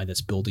GCI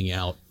that's building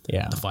out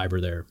the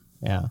fiber there.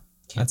 Yeah.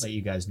 Can't let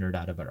you guys nerd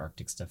out about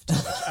Arctic stuff too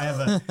much. I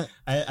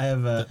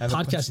have a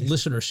podcast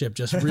listenership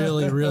just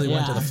really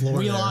went to the floor.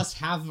 We lost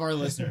half of our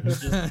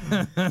listeners.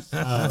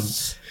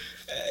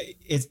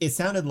 It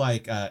sounded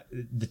like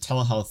the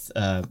telehealth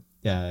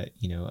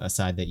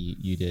aside that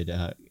you did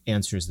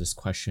answers this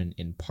question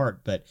in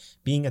part, but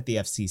being at the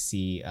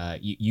FCC,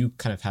 you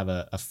kind of have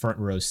a front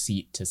row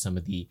seat to some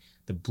of the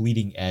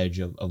bleeding edge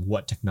of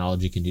what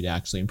technology can do to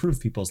actually improve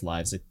people's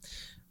lives.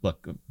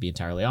 Look, be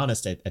entirely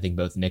honest, I think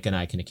both Nick and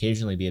I can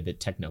occasionally be a bit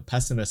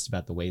techno-pessimist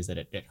about the ways that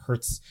it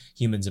hurts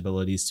humans'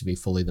 abilities to be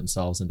fully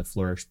themselves and to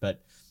flourish. But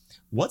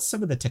what's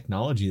some of the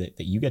technology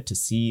that you get to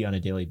see on a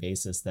daily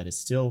basis that is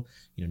still,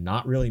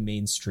 not really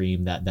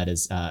mainstream, that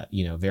is,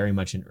 very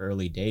much in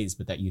early days,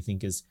 but that you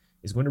think is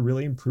going to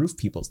really improve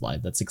people's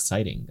lives? That's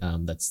exciting.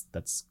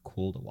 That's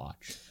cool to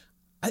watch.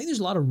 I think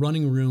there's a lot of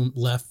running room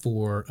left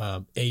for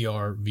AR,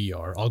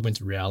 VR,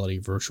 augmented reality,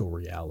 virtual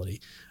reality.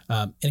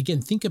 And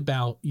again, think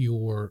about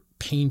your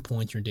pain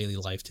points in your daily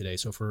life today.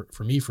 So for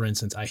me, for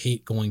instance, I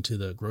hate going to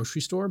the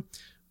grocery store,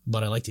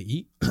 but I like to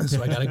eat.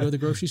 So I got to go to the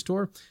grocery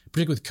store.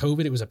 Particularly with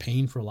COVID, it was a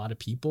pain for a lot of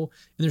people.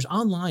 And there's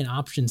online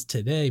options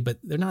today, but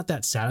they're not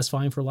that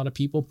satisfying for a lot of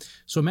people.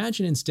 So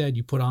imagine instead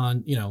you put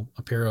on,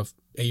 a pair of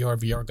AR,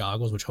 VR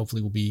goggles, which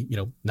hopefully will be,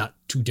 not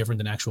too different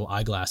than actual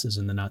eyeglasses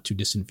in the not too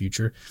distant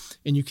future.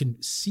 And you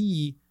can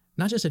see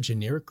not just a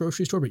generic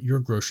grocery store, but your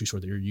grocery store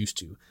that you're used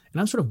to.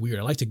 And I'm sort of weird.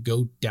 I like to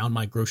go down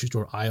my grocery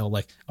store aisle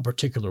like a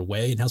particular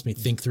way. It helps me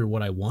think through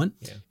what I want.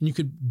 Yeah. And you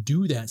could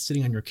do that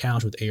sitting on your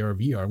couch with AR,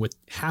 VR. With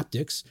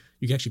haptics,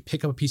 you can actually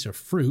pick up a piece of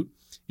fruit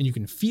and you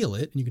can feel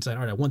it. And you can say, all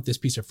right, I want this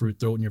piece of fruit,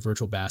 throw it in your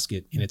virtual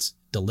basket, and it's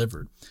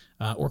delivered.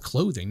 Or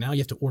clothing. Now you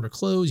have to order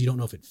clothes. You don't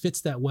know if it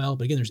fits that well.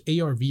 But again, there's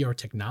AR, VR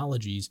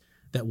technologies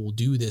that will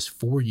do this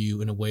for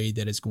you in a way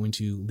that is going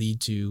to lead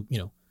to,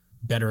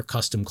 better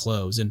custom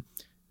clothes. And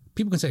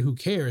people can say, who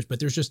cares? But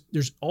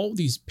there's all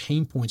these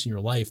pain points in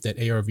your life that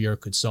AR, VR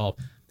could solve.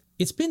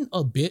 It's been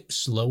a bit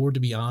slower, to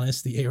be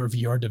honest, the AR,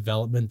 VR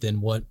development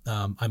than what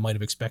I might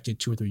have expected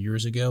 2 or 3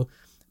 years ago,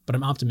 but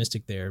I'm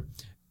optimistic there.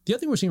 The other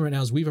thing we're seeing right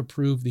now is we've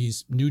approved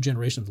these new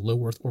generation of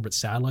low Earth orbit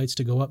satellites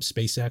to go up,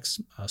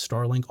 SpaceX,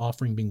 Starlink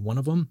offering being one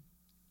of them.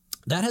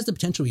 That has the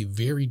potential to be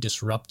very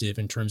disruptive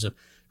in terms of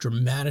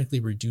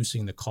dramatically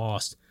reducing the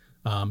cost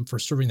for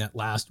serving that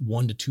last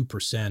 1% to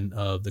 2%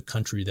 of the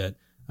country that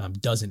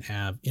doesn't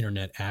have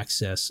internet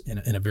access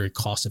in a very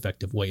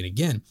cost-effective way. And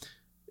again,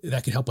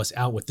 that could help us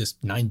out with this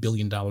 $9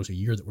 billion a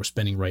year that we're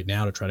spending right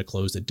now to try to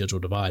close the digital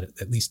divide,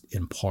 at least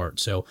in part.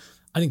 So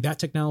I think that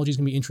technology is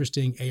going to be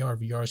interesting. AR,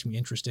 VR is going to be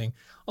interesting.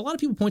 A lot of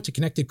people point to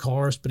connected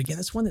cars, but again,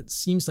 that's one that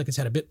seems like it's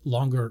had a bit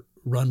longer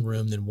run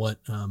room than what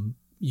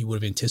you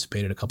would have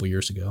anticipated a couple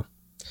years ago.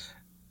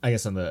 I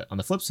guess on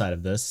the flip side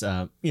of this,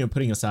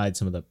 putting aside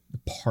some of the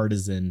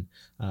partisan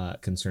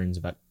concerns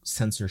about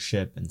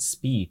censorship and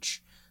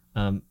speech,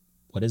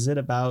 what is it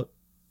about,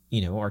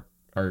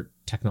 our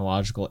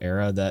technological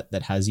era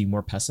that has you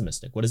more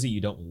pessimistic? What is it you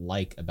don't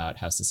like about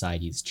how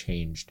society has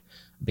changed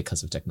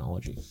because of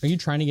technology? Are you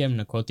trying to get him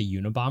to quote the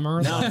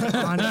Unabomber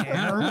on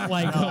air?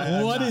 Like,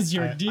 No, what is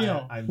your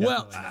deal? I'm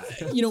Well,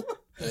 definitely not.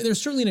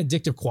 There's certainly an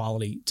addictive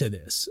quality to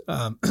this.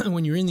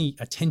 When you're in the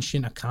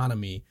attention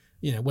economy,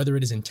 whether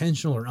it is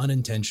intentional or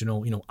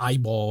unintentional,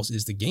 eyeballs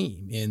is the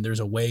game. And there's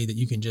a way that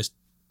you can just,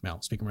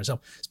 speaking for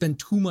myself, spend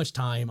too much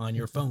time on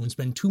your phone,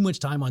 spend too much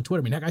time on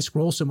Twitter. I mean, heck, I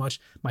scroll so much,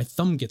 my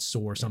thumb gets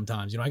sore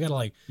sometimes. I got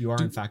to You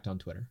are in fact on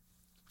Twitter.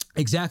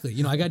 Exactly.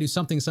 I got to do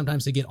something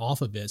sometimes to get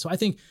off of it. So I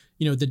think,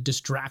 the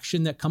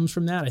distraction that comes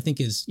from that, I think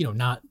is,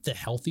 not the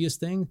healthiest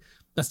thing.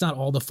 That's not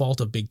all the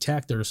fault of big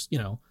tech.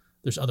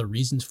 There's other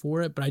reasons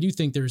for it, but I do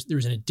think there's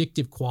an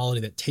addictive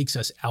quality that takes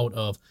us out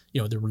of,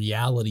 the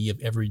reality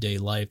of everyday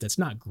life. That's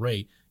not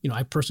great.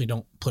 I personally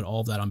don't put all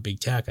of that on big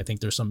tech. I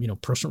think there's some,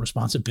 personal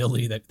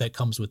responsibility that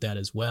comes with that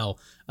as well.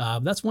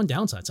 That's one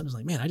downside. Sometimes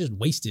like, man, I just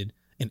wasted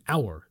an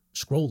hour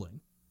scrolling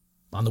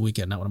on the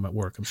weekend, not when I'm at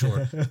work, I'm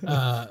sure.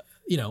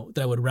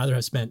 That I would rather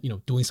have spent,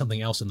 doing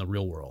something else in the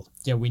real world.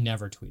 Yeah, we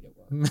never tweet at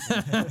work.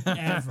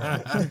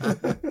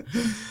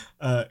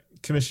 Ever.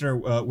 Commissioner,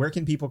 where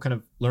can people kind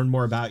of learn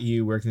more about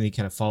you? Where can they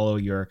kind of follow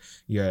your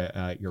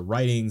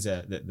writings,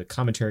 the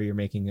commentary you're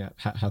making?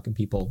 How can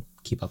people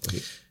keep up with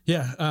you?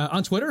 Yeah,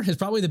 on Twitter is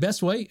probably the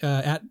best way,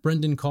 at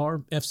Brendan Carr,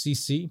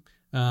 FCC.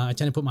 I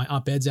tend to put my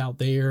op-eds out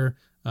there.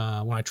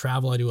 When I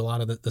travel, I do a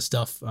lot of the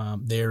stuff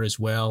there as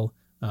well.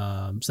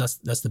 So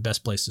that's the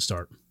best place to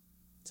start.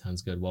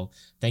 Sounds good. Well,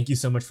 thank you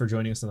so much for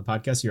joining us on the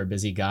podcast. You're a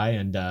busy guy,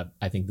 and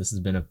I think this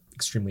has been an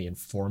extremely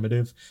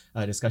informative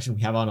discussion.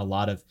 We have on a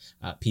lot of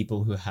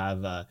people who have,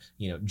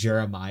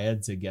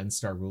 Jeremiads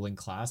against our ruling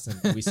class,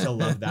 and we still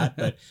love that.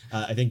 But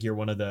I think you're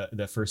one of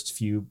the first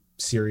few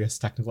serious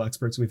technical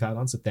experts we've had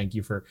on. So thank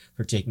you for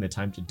taking the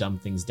time to dumb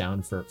things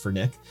down for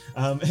Nick.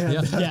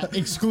 Yeah,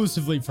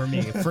 exclusively for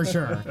me, for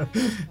sure.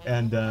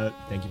 And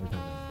thank you for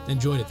coming.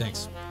 Enjoyed it.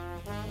 Thanks.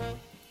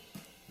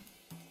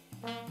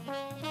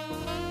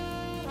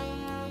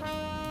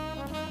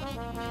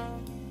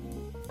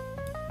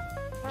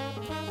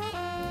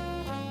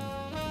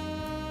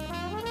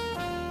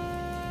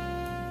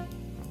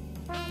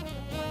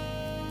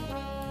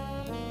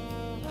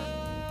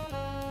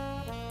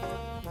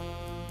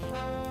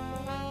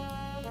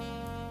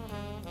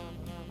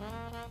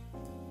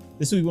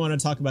 This week we want to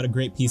talk about a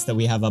great piece that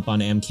we have up on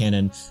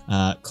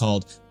AmCanon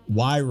called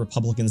Why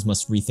Republicans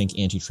Must Rethink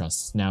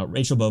Antitrust. Now,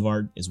 Rachel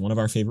Bovard is one of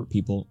our favorite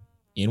people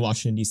in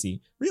Washington,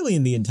 D.C., really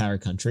in the entire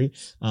country.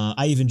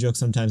 I even joke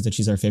sometimes that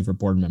she's our favorite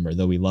board member,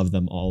 though we love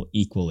them all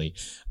equally.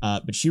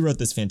 But she wrote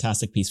this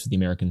fantastic piece for the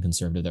American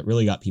Conservative that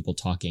really got people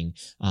talking,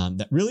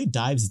 that really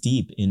dives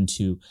deep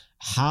into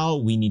how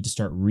we need to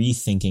start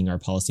rethinking our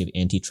policy of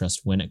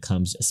antitrust when it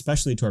comes,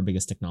 especially to our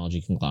biggest technology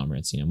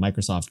conglomerates,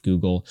 Microsoft,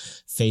 Google,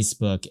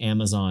 Facebook,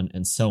 Amazon,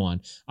 and so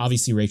on.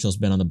 Obviously, Rachel's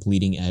been on the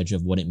bleeding edge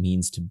of what it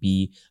means to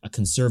be a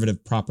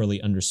conservative,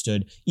 properly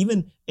understood,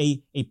 even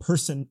a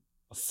person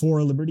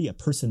for liberty, a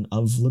person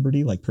of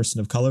liberty, like person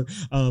of color,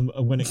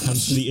 when it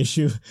comes to the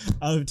issue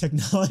of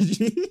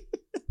technology.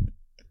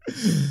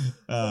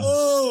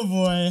 Oh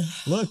boy.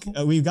 Look,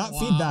 we've got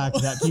feedback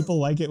that people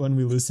like it when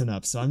we loosen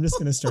up. So I'm just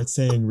going to start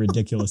saying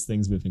ridiculous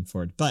things moving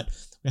forward. But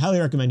we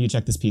highly recommend you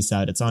check this piece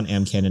out. It's on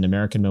AmCanon,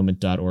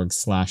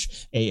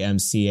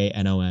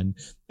 AmericanMoment.org/AMCANON.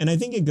 And I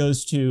think it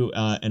goes to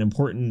an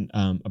important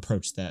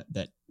approach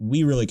that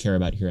we really care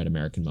about here at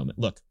American Moment.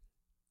 Look,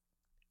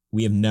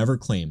 we have never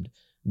claimed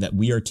that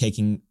we are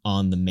taking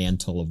on the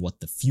mantle of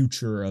what the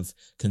future of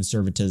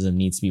conservatism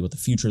needs to be, what the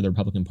future of the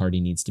Republican Party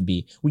needs to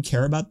be. We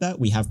care about that.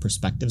 We have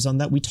perspectives on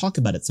that. We talk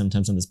about it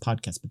sometimes on this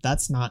podcast, but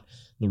that's not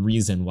the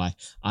reason why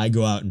I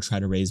go out and try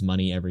to raise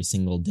money every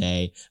single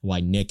day, why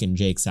Nick and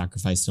Jake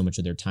sacrifice so much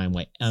of their time,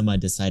 why Emma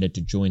decided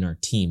to join our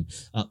team.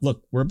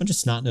 Look, we're a bunch of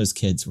snot-nosed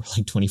kids. We're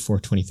like 24,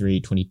 23,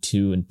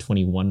 22, and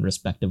 21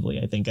 respectively.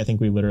 I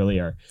think we literally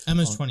are.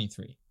 Emma's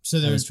 23. So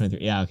there's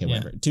 23. Yeah, okay,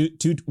 whatever.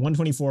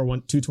 124,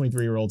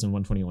 223-year-olds and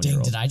 121-year-olds.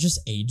 Dang, did I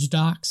just age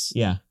dox?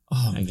 Yeah.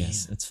 Oh, I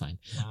guess it's fine.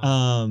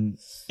 Wow.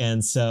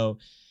 And so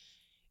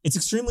it's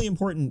extremely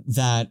important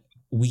that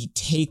we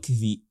take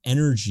the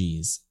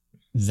energies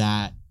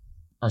that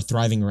are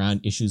thriving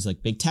around issues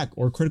like big tech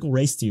or critical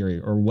race theory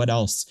or what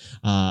else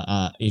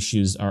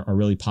issues are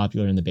really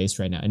popular in the base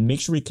right now, and make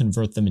sure we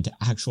convert them into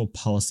actual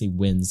policy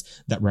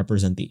wins that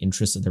represent the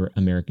interests of the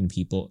American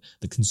people,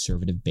 the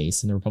conservative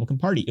base, and the Republican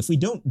Party. If we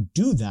don't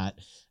do that,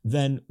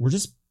 then we're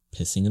just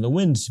pissing in the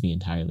wind, to be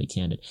entirely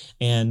candid.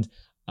 And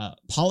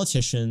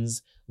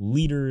politicians,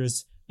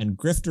 leaders, and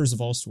grifters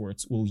of all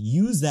sorts will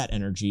use that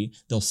energy.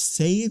 They'll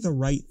say the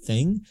right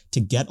thing to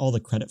get all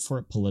the credit for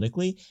it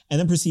politically and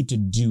then proceed to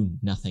do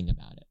nothing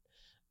about it.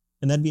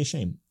 And that'd be a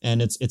shame. And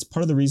it's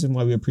part of the reason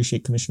why we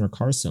appreciate Commissioner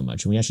Carr so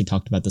much. And we actually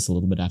talked about this a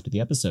little bit after the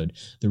episode.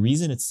 The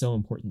reason it's so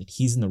important that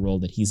he's in the role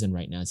that he's in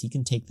right now is he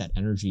can take that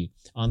energy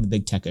on the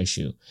big tech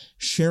issue,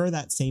 share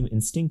that same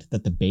instinct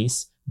that the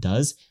base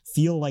does,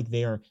 feel like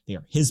they are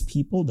his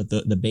people, that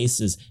the base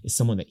is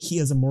someone that he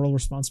has a moral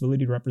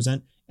responsibility to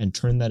represent, and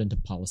turn that into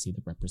policy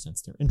that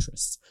represents their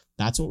interests.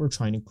 That's what we're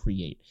trying to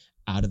create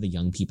out of the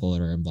young people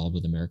that are involved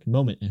with American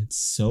Moment. And it's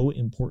so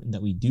important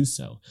that we do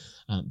so,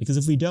 because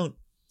if we don't,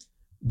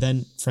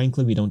 then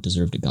frankly, we don't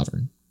deserve to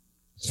govern.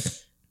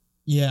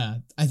 Yeah,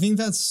 I think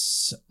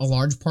that's a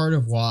large part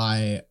of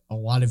why a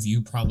lot of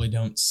you probably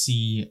don't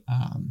see,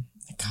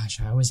 gosh,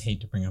 I always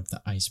hate to bring up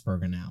the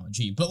iceberg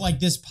analogy, but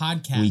like this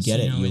podcast. We get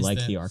it. You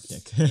like the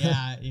Arctic.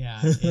 Yeah.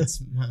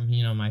 It's,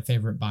 my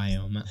favorite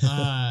biome.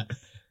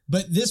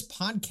 But this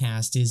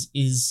podcast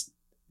is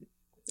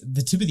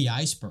the tip of the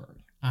iceberg.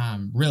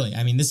 Really.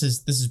 I mean, this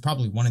is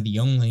probably one of the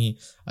only,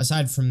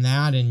 aside from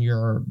that and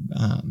your,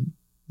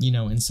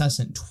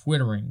 incessant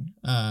twittering,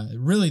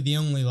 really the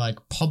only like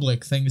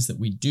public things that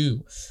we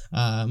do.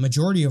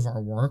 Majority of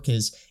our work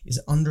is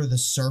under the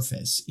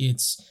surface.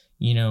 It's,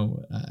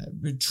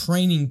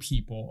 training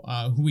people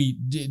who we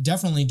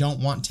definitely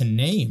don't want to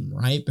name,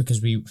 right?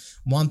 Because we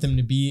want them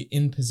to be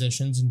in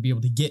positions and be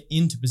able to get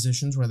into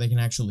positions where they can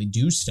actually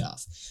do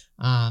stuff.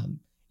 And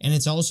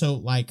it's also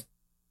like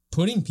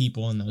putting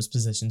people in those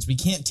positions. We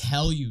can't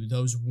tell you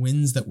those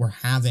wins that we're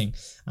having.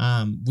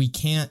 We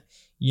can't,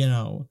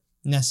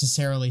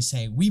 necessarily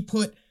say we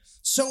put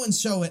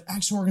so-and-so at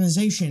X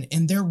organization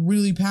and they're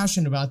really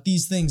passionate about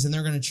these things and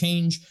they're going to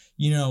change,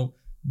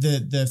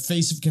 the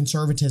face of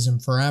conservatism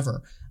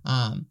forever.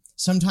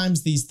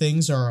 Sometimes these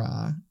things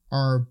are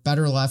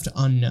better left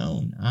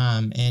unknown.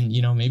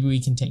 And maybe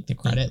we can take the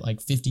credit like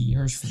 50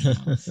 years from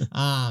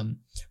now.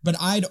 But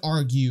I'd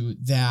argue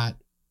that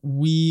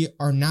we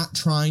are not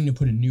trying to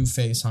put a new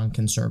face on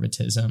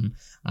conservatism.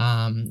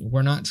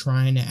 We're not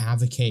trying to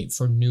advocate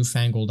for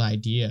newfangled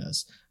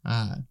ideas.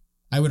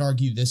 I would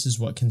argue this is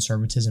what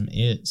conservatism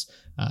is,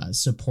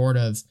 support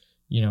of,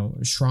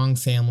 strong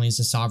families,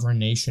 a sovereign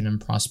nation,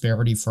 and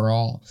prosperity for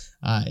all,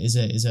 is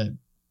a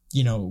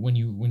when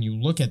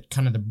you look at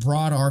kind of the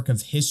broad arc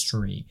of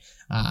history,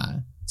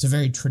 it's a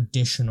very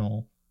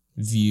traditional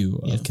view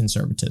of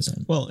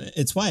conservatism. Well,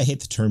 it's why I hate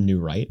the term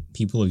new right.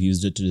 People have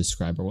used it to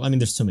describe our,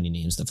 there's so many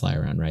names that fly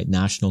around, right?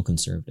 National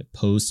conservative,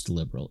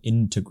 post-liberal,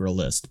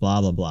 integralist,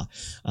 blah, blah, blah.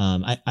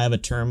 I have a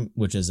term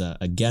which is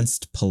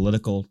against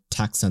political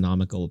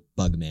taxonomical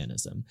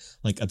bugmanism,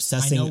 like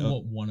obsessing. I know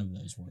what one of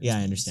those words Yeah,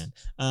 I understand.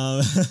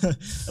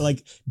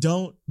 Like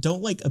don't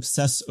like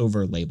obsess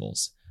over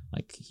labels.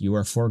 Like you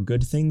are for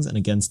good things and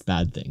against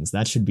bad things.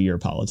 That should be your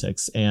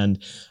politics. And,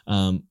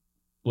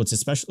 what's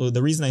especially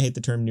the reason I hate the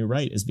term new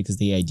right is because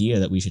the idea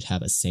that we should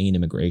have a sane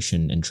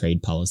immigration and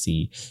trade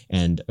policy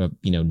and,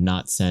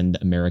 not send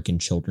American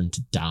children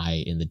to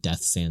die in the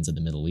death sands of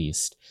the Middle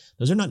East.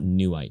 Those are not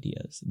new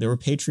ideas. There were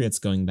patriots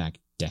going back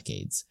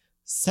decades,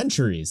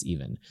 centuries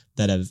even,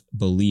 that have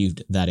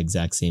believed that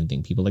exact same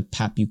thing. People like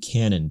Pat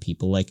Buchanan,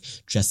 people like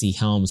Jesse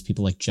Helms,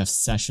 people like Jeff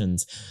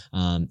Sessions,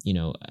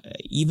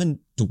 even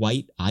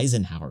Dwight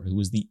Eisenhower, who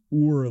was the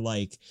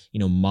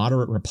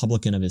moderate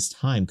Republican of his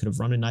time, could have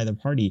run in either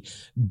party,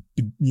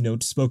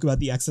 spoke about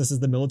the excesses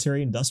of the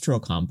military industrial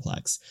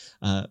complex.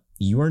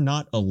 You are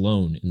not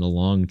alone in the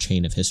long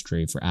chain of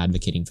history for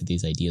advocating for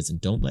these ideas,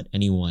 and don't let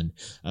anyone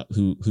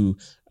who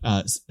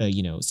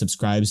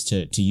subscribes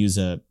to use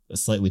a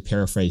slightly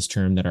paraphrased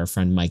term that our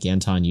friend Mike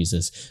Anton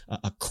uses,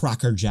 a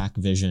crackerjack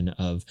vision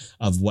of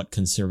what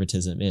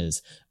conservatism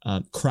is.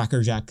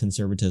 Crackerjack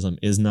conservatism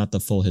is not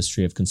the full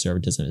history of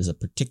conservatism. It is a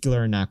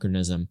particular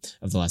anachronism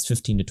of the last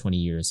 15 to 20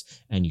 years,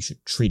 and you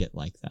should treat it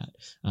like that.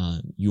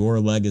 Your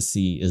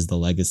legacy is the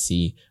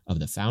legacy of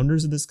the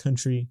founders of this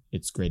country,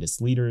 its greatest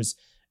leaders,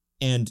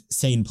 and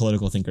sane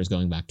political thinkers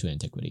going back to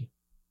antiquity.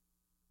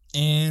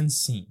 And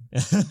scene.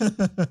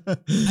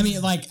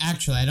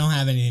 Actually, I don't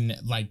have anything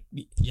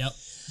yep,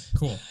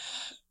 cool.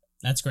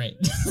 That's great.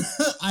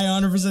 I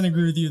 100%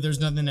 agree with you. There's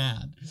nothing to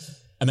add.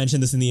 I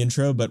mentioned this in the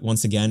intro, but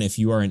once again, if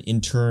you are an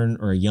intern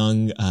or a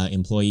young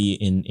employee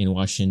in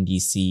Washington,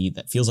 D.C.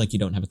 that feels like you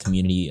don't have a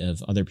community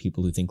of other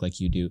people who think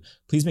like you do,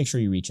 please make sure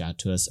you reach out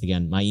to us.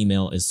 Again, my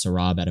email is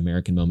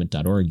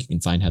sarab@americanmoment.org. You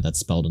can find how that's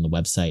spelled on the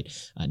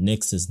website.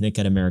 Nick's is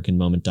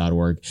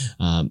nick@americanmoment.org.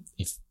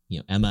 If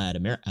Emma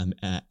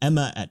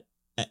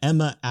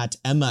at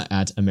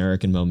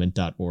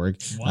Americanmoment.org.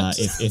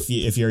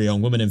 If you're a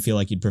young woman and feel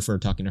like you'd prefer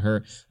talking to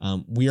her,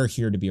 we are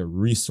here to be a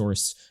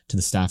resource to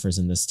the staffers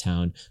in this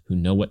town who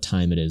know what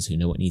time it is, who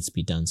know what needs to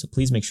be done. So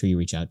please make sure you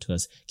reach out to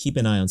us. Keep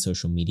an eye on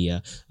social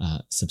media,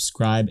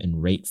 subscribe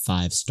and rate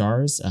 5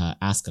 stars.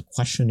 Ask a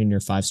question in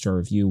your 5-star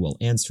review. We'll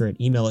answer it.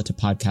 Email it to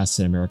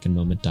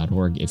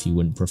podcast@americanmoment.org if you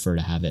wouldn't prefer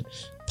to have it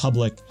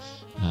public.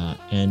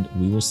 And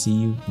we will see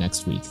you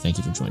next week. Thank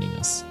you for joining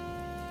us.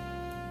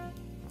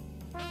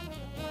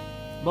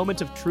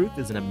 Moment of Truth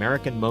is an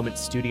American Moment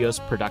Studios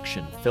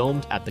production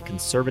filmed at the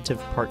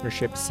Conservative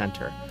Partnership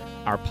Center.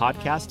 Our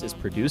podcast is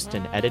produced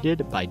and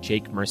edited by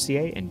Jake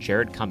Mercier and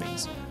Jared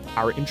Cummings.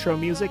 Our intro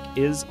music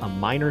is A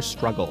Minor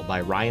Struggle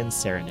by Ryan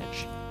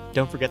Serenich.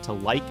 Don't forget to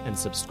like and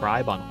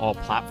subscribe on all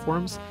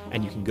platforms,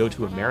 and you can go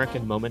to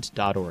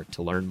AmericanMoment.org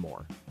to learn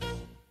more.